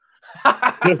cups.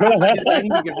 He's like, I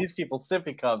need to give these people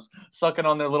sippy cups, sucking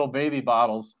on their little baby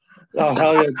bottles. Oh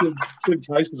hell yeah, Tim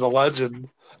Tyson's a legend.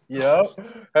 Yep.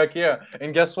 Heck yeah.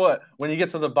 And guess what? When you get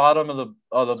to the bottom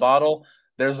of the bottle,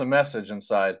 there's a message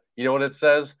inside. You know what it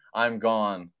says? I'm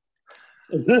gone.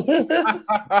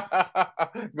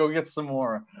 Go get some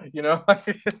more. You know,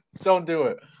 don't do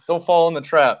it. Don't fall in the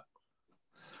trap.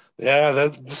 Yeah,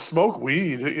 just smoke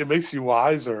weed. It makes you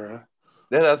wiser.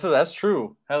 Yeah, that's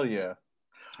true. Hell yeah.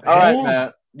 All right,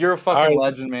 Matt. You're a fucking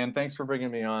legend, man. Thanks for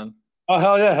bringing me on. Oh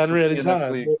hell yeah, Henry,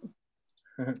 anytime.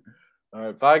 All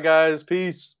right, bye guys.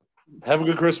 Peace. Have a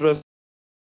good Christmas.